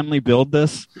I'll finally build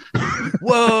this.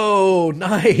 Whoa,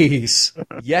 nice.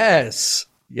 Yes.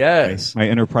 My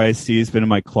Enterprise C has been in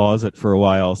my closet for a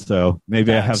while, so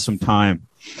maybe I have some time.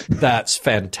 That's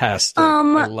fantastic.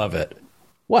 I love it.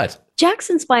 What?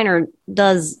 Jackson Spiner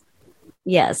does,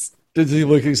 yes. Does he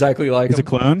look exactly like him? He's a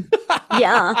clone?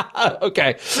 Yeah.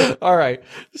 Okay. All right.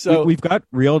 So we've got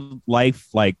real life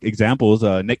examples.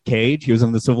 Nick Cage, he was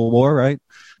in the Civil War, right?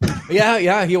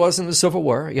 Yeah, he was in the Civil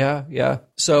War. Yeah.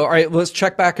 So, all right, let's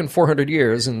check back in 400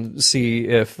 years and see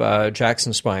if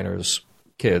Jackson Spiner's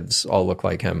kids all look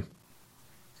like him.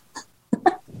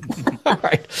 All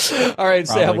right, Probably.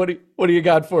 Sam. What do you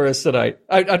got for us tonight?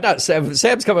 Not Sam.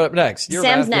 Sam's coming up next.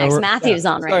 Sam's next. Matthew's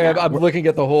on right now. I'm looking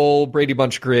at the whole Brady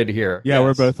Bunch grid here. Yeah,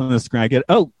 We're both on the screen.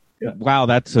 Wow,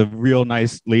 that's a real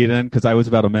nice lead-in because I was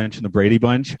about to mention the Brady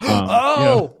Bunch.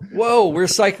 Whoa, we're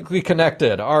psychically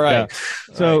connected. All right.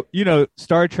 Yeah. So,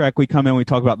 Star Trek, we come in, we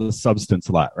talk about the substance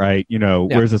a lot, right?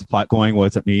 Where's this plot going? What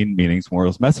does it mean? Meanings,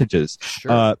 morals, messages.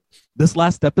 Sure. This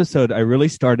last episode, I really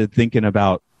started thinking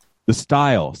about the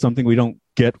style, something we don't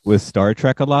get with Star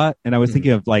Trek a lot. And I was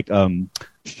thinking of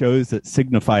shows that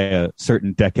signify a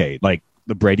certain decade. Like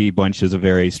the Brady Bunch is a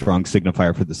very strong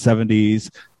signifier for the 70s.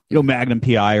 Magnum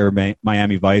PI or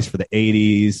Miami Vice for the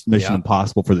 80s, Mission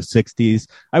Impossible for the 60s.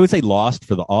 I would say Lost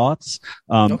for the aughts.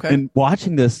 And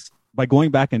watching this, by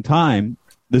going back in time,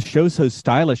 the show's so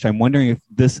stylish, I'm wondering if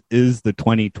this is the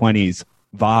 2020s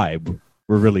vibe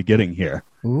we're really getting here.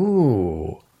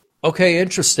 Ooh. Okay,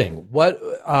 interesting. What?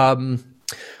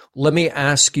 Let me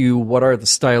ask you, what are the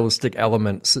stylistic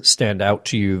elements that stand out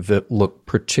to you that look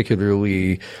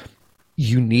particularly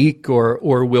unique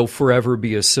or will forever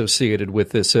be associated with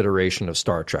this iteration of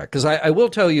Star Trek? Because I will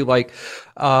tell you,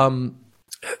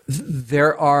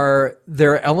 there are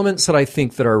elements that I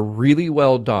think that are really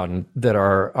well done, that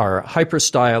are hyper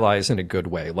stylized in a good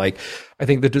way. Like, I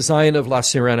think the design of La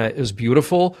Sirena is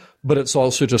beautiful, but it's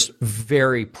also just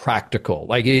very practical.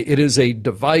 Like, it is a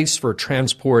device for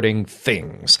transporting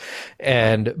things,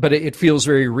 but it feels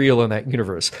very real in that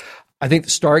universe. I think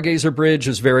the Stargazer Bridge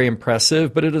is very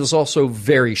impressive, but it is also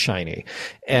very shiny.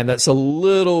 And that's a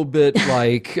little bit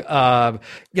like,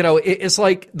 it's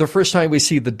like the first time we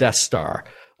see the Death Star.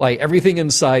 Like, everything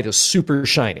inside is super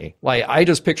shiny. Like, I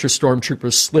just picture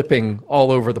stormtroopers slipping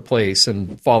all over the place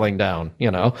and falling down,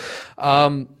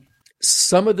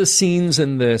 Some of the scenes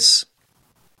in this,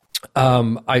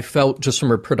 I felt just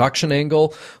from a production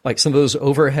angle, like some of those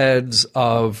overheads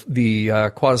of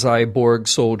the quasi-Borg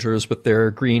soldiers with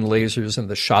their green lasers and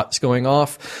the shots going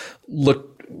off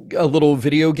looked a little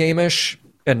video game-ish,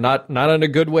 and not in a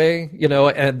good way,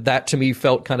 and that to me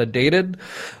felt kind of dated.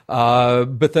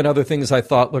 But then other things I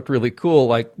thought looked really cool,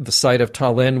 like the sight of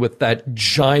Tallinn with that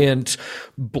giant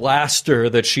blaster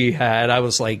that she had. I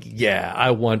was like, yeah,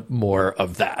 I want more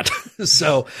of that.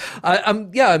 So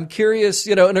I'm curious,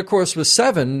 and of course with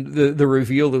Seven, the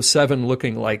reveal of Seven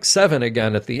looking like Seven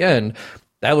again at the end,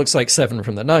 that looks like Seven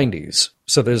from the 90s.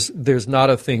 So there's not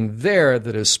a thing there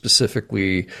that is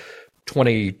specifically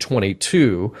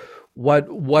 2022.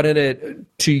 What in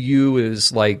it to you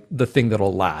is like the thing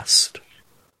that'll last?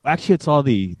 Actually, it's all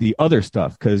the other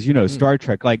stuff because Star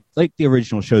Trek, like the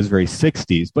original show, is very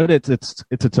 60s, but it's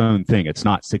its own thing. It's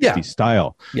not 60s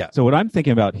style. Yeah. So what I'm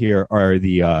thinking about here are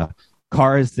the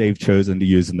cars they've chosen to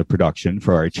use in the production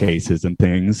for our chases and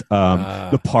things.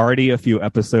 The party a few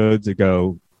episodes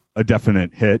ago, a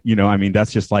definite hit.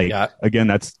 That's just again,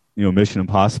 that's Mission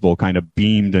Impossible kind of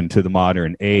beamed into the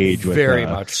modern age. Very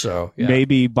much so. Yeah.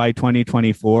 Maybe by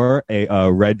 2024,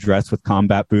 a red dress with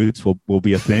combat boots will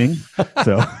be a thing.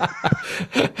 So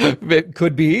it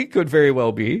could very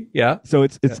well be. Yeah. So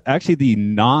it's actually the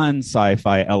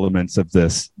non-sci-fi elements of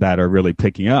this that are really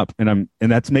picking up, and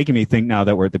that's making me think now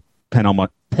that we're at the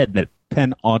penultimate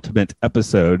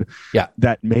episode,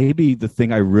 that maybe the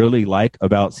thing I really like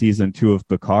about season 2 of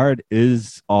Picard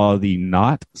is all the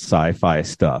not sci-fi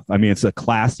stuff. I mean, it's a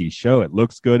classy show. It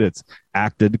looks good. It's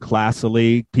acted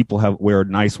classily. People wear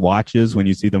nice watches when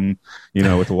you see them,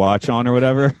 with a watch on or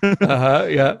whatever.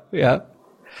 Yeah.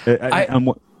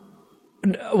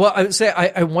 Well, I would say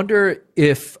I wonder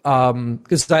if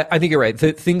because I think you're right.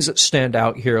 The things that stand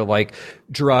out here, like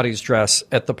Jurati's dress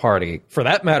at the party, for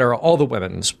that matter, all the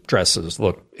women's dresses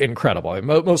look incredible.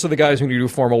 Most of the guys, when you do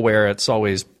formal wear, it's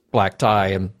always black tie,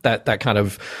 and that kind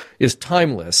of is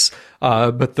timeless.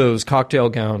 But those cocktail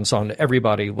gowns on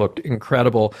everybody looked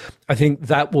incredible. I think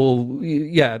that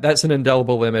that's an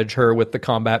indelible image, her with the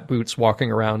combat boots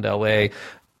walking around LA.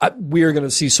 We're going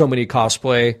to see so many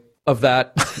cosplay of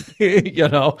that.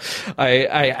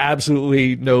 I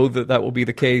absolutely know that will be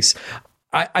the case.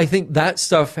 I think that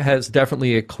stuff has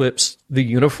definitely eclipsed the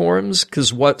uniforms,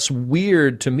 because what's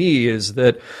weird to me is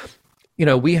that,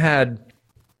 we had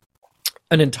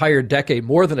an entire decade,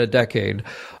 more than a decade,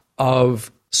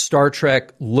 of Star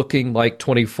Trek looking like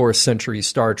 24th century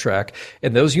Star Trek.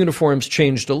 And those uniforms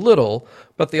changed a little,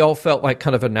 but they all felt like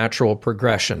kind of a natural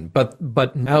progression.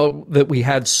 But now that we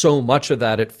had so much of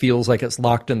that, it feels like it's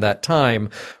locked in that time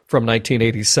from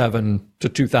 1987 to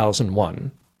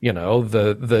 2001.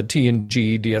 The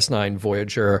TNG DS9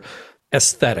 Voyager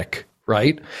aesthetic,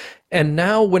 right? And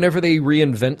now whenever they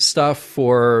reinvent stuff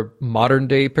for modern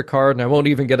day Picard, and I won't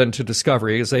even get into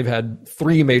Discovery because they've had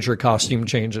 3 major costume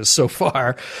changes so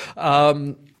far,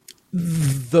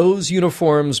 those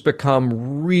uniforms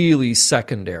become really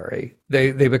secondary.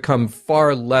 They become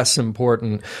far less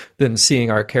important than seeing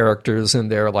our characters in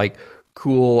their like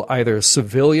cool either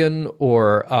civilian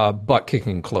or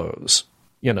butt-kicking clothes.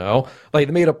 Like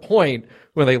they made a point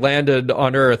when they landed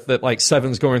on Earth that like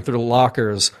Seven's going through the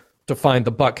lockers to find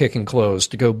the butt-kicking clothes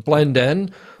to go blend in,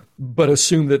 but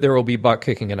assume that there will be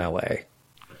butt-kicking in LA.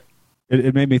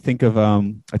 It made me think of,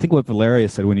 I think what Valeria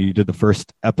said when you did the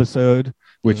first episode,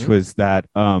 which was that,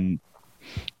 the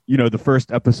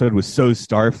first episode was so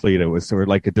Starfleet, it was sort of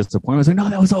like a disappointment. I was like, no,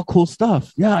 that was all cool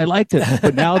stuff. Yeah, I liked it.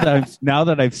 But now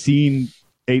that I've seen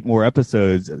 8 more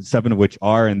episodes, 7 of which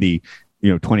are in the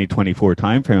 2024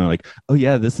 timeframe, I'm like, oh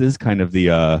yeah, this is kind of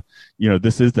the,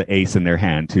 this is the ace in their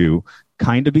hand to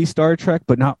kind of be Star Trek,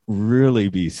 but not really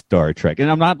be Star Trek.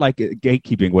 And I'm not like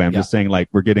gatekeeping way. I'm just saying like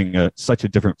we're getting such a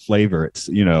different flavor. It's,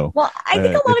 Well, I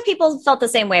think a lot of people felt the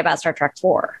same way about Star Trek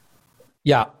 4.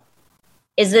 Yeah.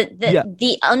 Is that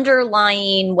the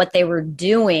underlying what they were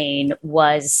doing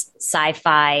was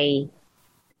sci-fi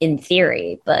in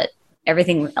theory, but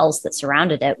everything else that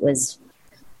surrounded it was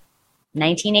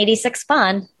 1986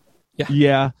 fun.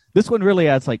 Yeah. This one really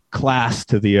adds like class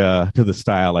to the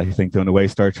style, I think, though, in a way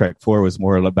Star Trek 4 was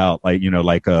more about like,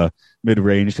 like a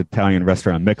mid-range Italian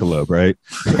restaurant Michelob, right?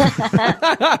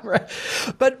 Right.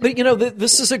 But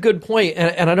this is a good point,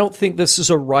 and I don't think this is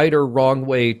a right or wrong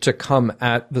way to come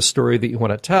at the story that you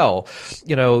want to tell.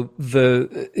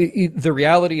 The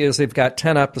reality is they've got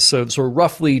 10 episodes, or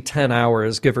roughly 10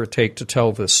 hours, give or take, to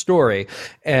tell this story.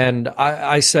 And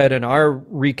I said in our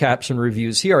recaps and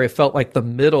reviews here, I felt like the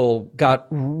middle got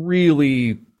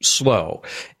really slow.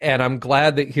 And I'm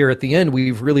glad that here at the end,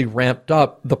 we've really ramped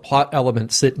up the plot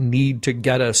elements that need to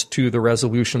get us to the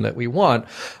resolution that we want.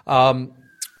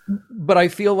 But I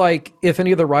feel like if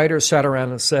any of the writers sat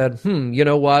around and said, you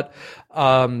know what?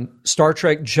 Star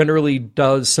Trek generally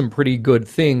does some pretty good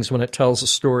things when it tells a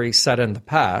story set in the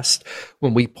past,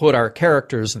 when we put our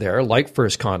characters there, like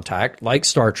First Contact, like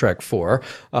Star Trek 4,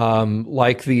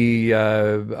 like the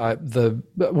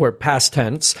past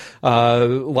tense,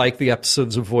 like the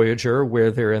episodes of Voyager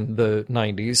where they're in the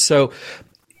 90s. So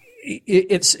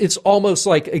it's almost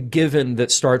like a given that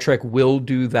Star Trek will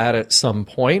do that at some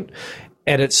point.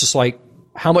 And it's just like,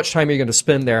 how much time are you going to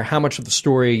spend there? How much of the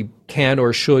story can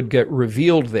or should get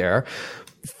revealed there?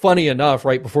 Funny enough,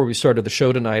 right before we started the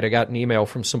show tonight, I got an email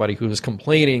from somebody who was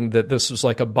complaining that this was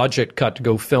like a budget cut to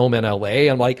go film in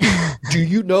LA. I'm like, do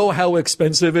you know how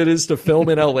expensive it is to film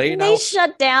in LA now? They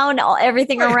shut down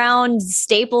everything around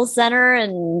Staples Center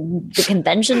and the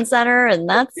convention center, and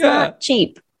that's not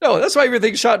cheap. No, that's why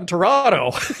everything's shot in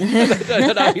Toronto.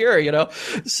 Not here,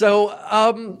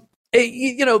 So,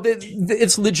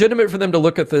 it's legitimate for them to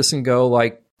look at this and go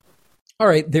like, all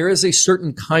right, there is a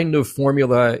certain kind of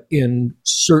formula in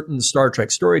certain Star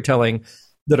Trek storytelling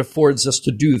that affords us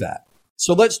to do that.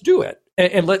 So let's do it.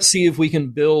 And let's see if we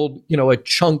can build, a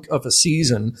chunk of a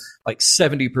season, like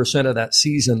 70% of that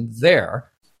season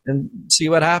there, and see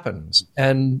what happens.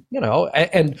 And,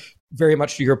 and very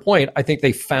much to your point, I think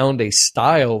they found a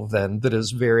style then that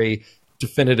is very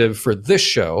definitive for this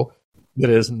show, that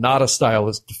is not a style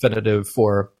that's definitive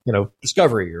for,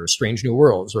 Discovery or Strange New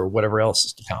Worlds or whatever else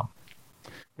is to come.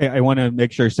 Hey, I want to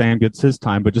make sure Sam gets his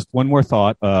time, but just one more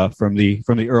thought from the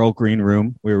Earl Green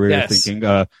room where we were thinking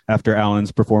after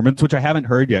Alan's performance, which I haven't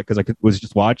heard yet because I was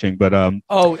just watching. But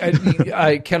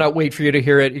I cannot wait for you to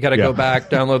hear it. You got to go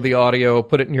back, download the audio,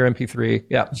 put it in your MP3.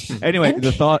 Yeah. Anyway,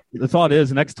 the thought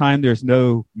is next time there's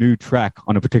no new track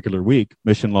on a particular week,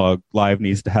 Mission Log Live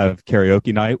needs to have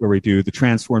karaoke night where we do the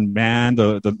Transformed Man,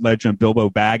 the Legend of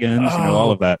Bilbo Baggins, all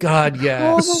of that. God,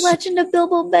 yes. Oh, the Legend of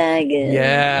Bilbo Baggins.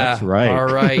 Yeah, that's right. All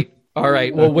right. All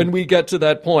right. Well, when we get to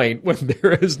that point, when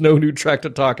there is no new track to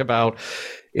talk about,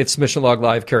 it's Mission Log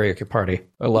Live karaoke party.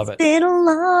 I love it. Been a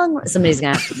long. Somebody's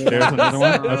gonna have to do that. There's another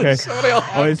one. Okay.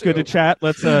 Always good to chat.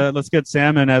 Let's get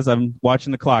Sam in as I'm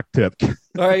watching the clock tip.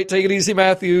 All right. Take it easy,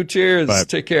 Matthew. Cheers. Bye.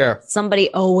 Take care. Somebody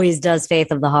always does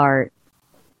Faith of the Heart.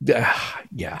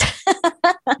 Yeah.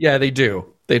 Yeah, they do.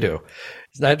 They do.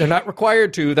 They're not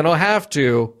required to. They don't have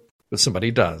to, but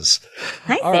somebody does.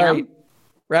 Hi, All Sam. right.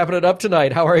 Wrapping it up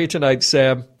tonight. How are you tonight,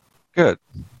 Sam? Good.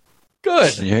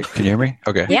 Can you hear me?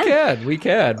 Okay. Yeah. We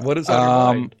can. What is on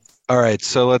your mind? All right.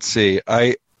 So let's see.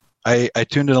 I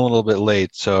tuned in a little bit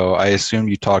late, so I assume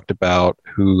you talked about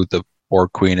who the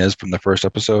Borg Queen is from the first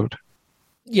episode.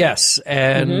 Yes,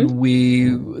 and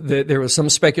there was some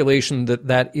speculation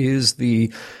that is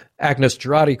the Agnes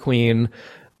Jurati Queen,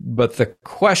 but the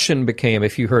question became,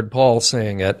 if you heard Paul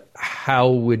saying it, how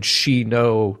would she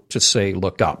know to say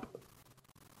look up?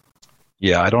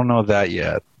 Yeah, I don't know that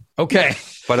yet. Okay.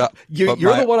 But you're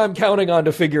the one I'm counting on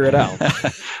to figure it out.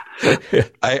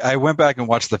 I went back and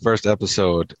watched the first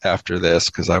episode after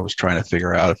this because I was trying to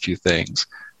figure out a few things.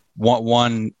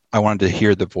 One, I wanted to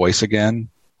hear the voice again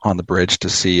on the bridge to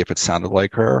see if it sounded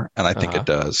like her, and I think it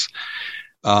does.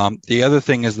 The other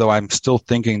thing is, though, I'm still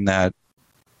thinking that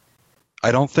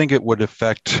I don't think it would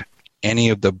affect any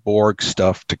of the Borg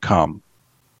stuff to come.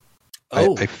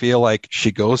 I feel like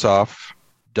she goes off,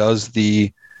 does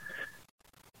the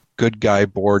good guy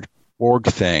Borg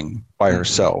thing by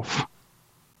herself.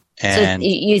 And so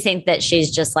you think that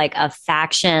she's just like a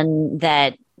faction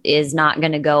that is not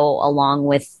going to go along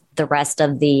with the rest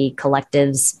of the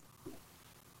collective's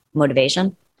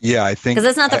motivation? Yeah, I think... Because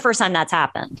it's not the first time that's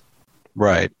happened.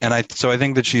 Right. And I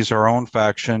think that she's her own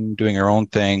faction, doing her own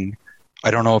thing.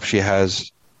 I don't know if she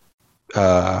has...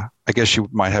 I guess she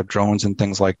might have drones and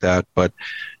things like that, but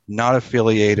not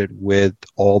affiliated with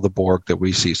all the Borg that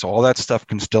we see. So all that stuff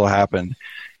can still happen.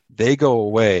 They go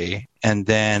away, and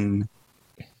then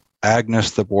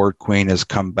Agnes, the Borg Queen, has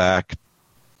come back.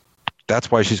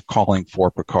 That's why she's calling for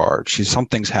Picard.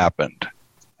 Something's happened,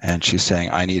 and she's saying,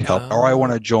 I need help, or I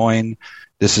want to join.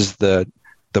 This is the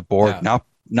Borg,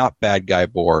 not bad guy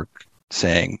Borg,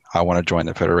 saying, I want to join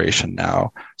the Federation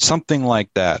now. Something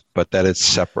like that, but that it's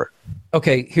separate.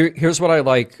 Okay, here's what I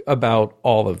like about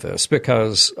all of this,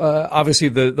 because obviously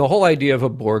the whole idea of a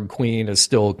Borg Queen is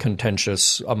still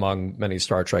contentious among many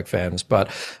Star Trek fans, but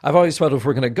I've always felt if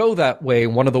we're going to go that way,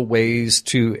 one of the ways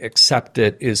to accept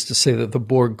it is to say that the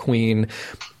Borg Queen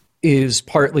is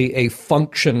partly a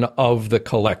function of the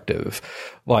collective.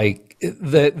 Like,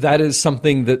 that is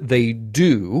something that they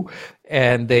do,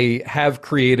 and they have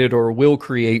created or will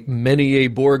create many a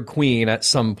Borg Queen at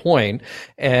some point,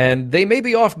 and they may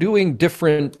be off doing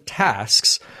different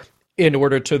tasks in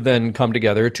order to then come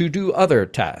together to do other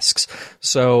tasks.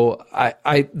 So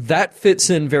I that fits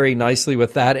in very nicely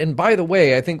with that. And by the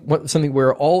way, I think something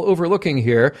we're all overlooking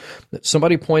here, that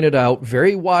somebody pointed out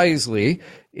very wisely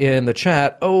in the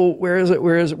chat, where is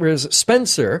it?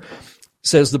 Spencer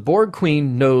says the Borg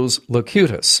Queen knows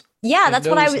Locutus. Yeah, that's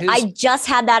what I just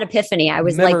had that epiphany. I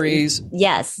was memories like,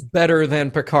 yes, better than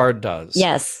Picard does.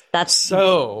 Yes, that's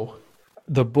so.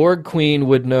 The Borg Queen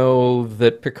would know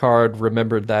that Picard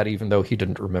remembered that, even though he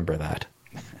didn't remember that.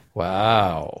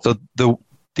 Wow. So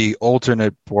the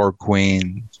alternate Borg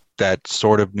Queen that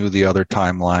sort of knew the other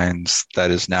timelines,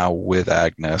 that is now with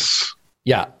Agnes.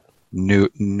 Yeah.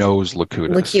 Knows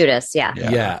Locutus. Locutus, yeah.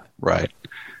 Yeah. Right.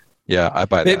 Yeah, I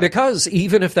buy that. Because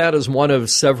even if that is one of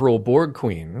several Borg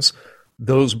Queens,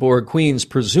 those Borg Queens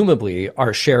presumably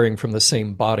are sharing from the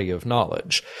same body of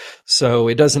knowledge. So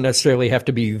it doesn't necessarily have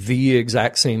to be the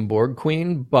exact same Borg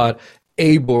Queen, but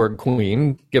a Borg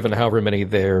Queen, given however many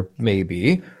there may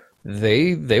be,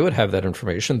 they would have that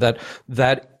information. That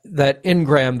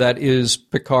engram that is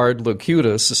Picard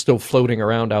Locutus is still floating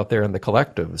around out there in the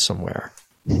collective somewhere.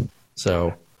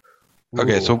 So,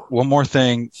 okay, so one more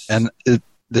thing, and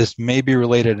this may be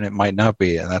related and it might not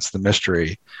be, and that's the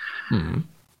mystery.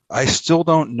 I still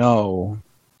don't know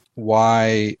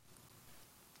why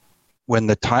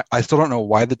I still don't know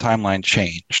why the timeline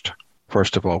changed.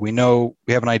 First of all, we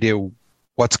have an idea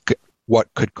what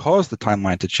could cause the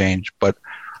timeline to change, but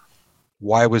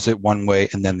why was it one way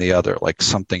and then the other? Like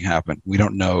something happened. We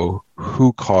don't know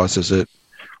who causes it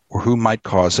or who might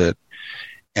cause it.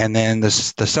 And then the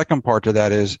second part to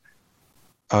that is,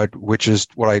 which is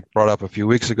what I brought up a few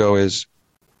weeks ago, is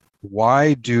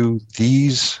why do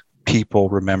these people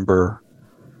remember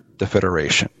the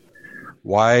Federation?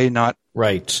 Why not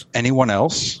anyone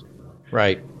else?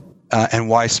 Right. And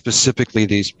why specifically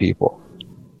these people?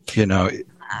 You know,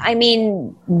 I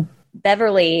mean,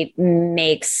 Beverly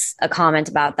makes a comment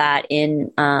about that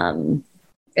in,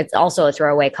 it's also a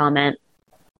throwaway comment.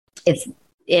 If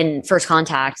in First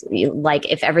Contact, like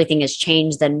if everything has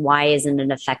changed, then why isn't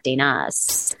it affecting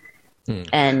us?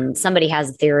 And somebody has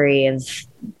a theory of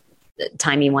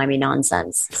timey-wimey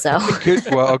nonsense. So,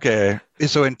 well, okay.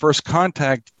 So in First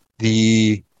Contact, that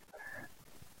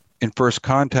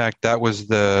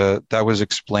was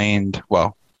explained.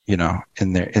 Well, you know,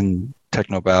 in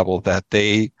Technobabble, that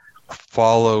they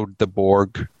followed the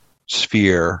Borg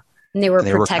sphere. And they were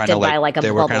protected by like a bubble.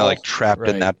 They were kind of like trapped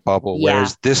in that bubble. Yeah.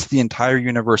 Whereas the entire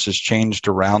universe has changed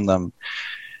around them.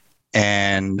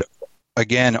 And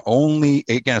again,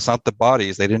 it's not the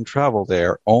bodies. They didn't travel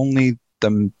there. Only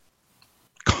the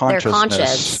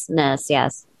consciousness,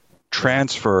 yes,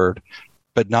 transferred,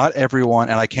 but not everyone.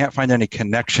 And I can't find any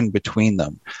connection between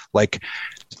them. Like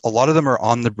a lot of them are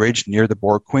on the bridge near the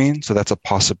Borg Queen, so that's a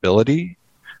possibility.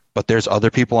 But there's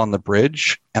other people on the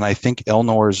bridge, and I think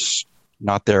Elnor's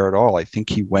not there at all. I think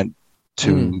he went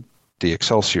to the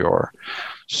Excelsior.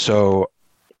 So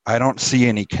I don't see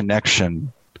any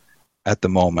connection at the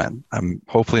moment.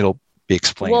 Hopefully it'll be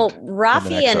explained. Well,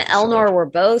 Raffi and Elnor were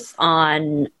both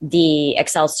on the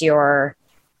Excelsior.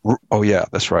 Oh yeah,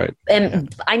 that's right.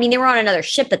 And I mean, they were on another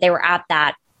ship, but they were at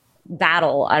that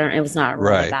battle. It was not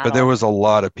really a battle. But there was a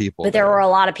lot of people. But there were a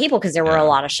lot of people because there were a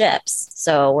lot of ships.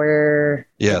 So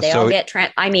they all get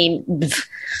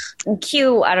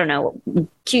Q, I don't know.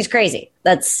 Q's crazy.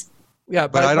 That's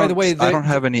but by the way, I don't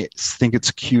have any think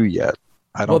it's Q yet.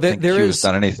 I don't think Q has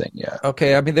done anything yet.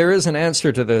 Okay, I mean, there is an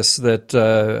answer to this that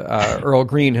Earl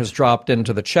Green has dropped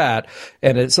into the chat,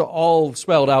 and it's all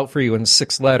spelled out for you in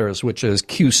 6 letters, which is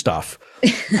Q stuff.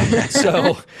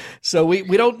 So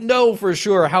we don't know for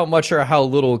sure how much or how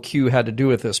little Q had to do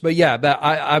with this. But yeah,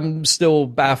 I'm still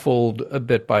baffled a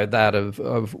bit by that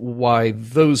of why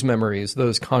those memories,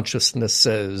 those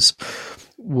consciousnesses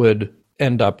would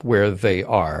end up where they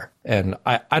are. And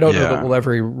I don't know that we'll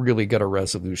ever really get a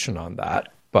resolution on that.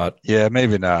 But yeah,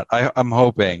 maybe not. I'm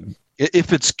hoping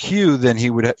if it's Q, then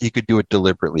he could do it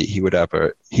deliberately. He would have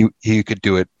he could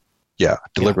do it,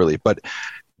 deliberately. But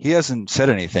he hasn't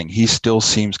said anything. He still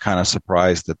seems kind of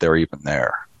surprised that they're even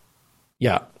there.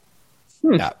 Yeah.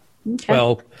 Yeah. Okay.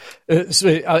 Well,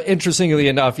 interestingly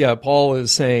enough, Paul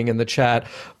is saying in the chat,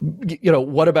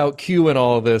 what about Q and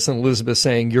all of this? And Elizabeth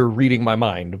saying, you're reading my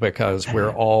mind because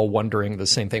we're all wondering the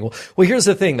same thing. Well, here's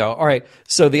the thing, though. All right.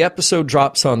 So the episode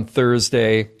drops on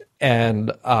Thursday.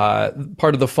 And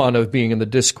part of the fun of being in the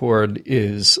Discord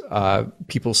is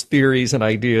people's theories and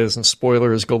ideas and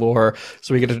spoilers galore.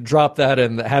 So we get to drop that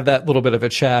and have that little bit of a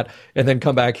chat and then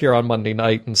come back here on Monday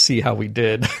night and see how we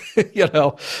did,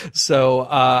 So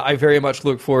I very much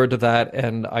look forward to that,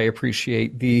 and I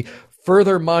appreciate the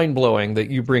further mind-blowing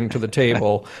that you bring to the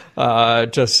table,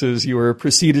 just as you were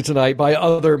preceded tonight by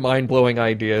other mind-blowing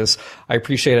ideas. I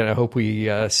appreciate it, and I hope we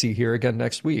see you here again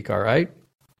next week, all right?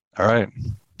 All right.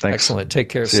 Thanks. Excellent. Take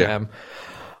care, Sam.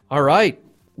 All right.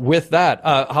 With that,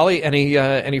 Holly,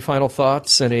 any final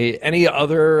thoughts? Any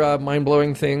other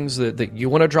mind-blowing things that you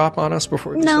want to drop on us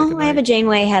before we say goodnight? No, I have a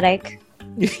Janeway headache.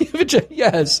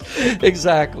 Yes,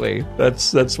 exactly.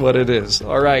 That's what it is.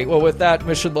 All right. Well, with that,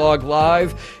 Mission Log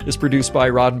Live is produced by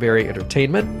Roddenberry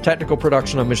Entertainment. Technical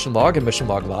production of Mission Log and Mission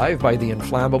Log Live by the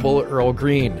inflammable Earl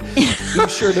Green. Be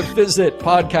sure to visit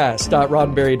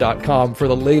podcast.roddenberry.com for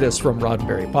the latest from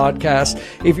Roddenberry Podcast.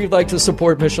 If you'd like to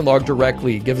support Mission Log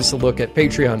directly, give us a look at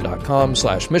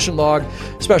patreon.com/Mission Log.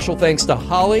 Special thanks to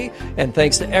Holly, and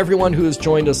thanks to everyone who has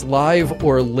joined us live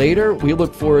or later. We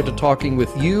look forward to talking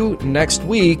with you next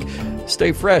week.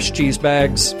 Stay fresh, cheese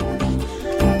bags.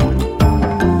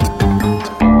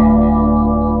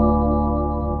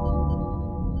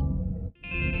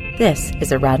 This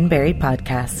is a Roddenberry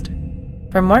podcast.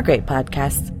 For more great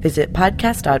podcasts, visit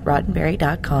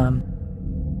podcast.roddenberry.com.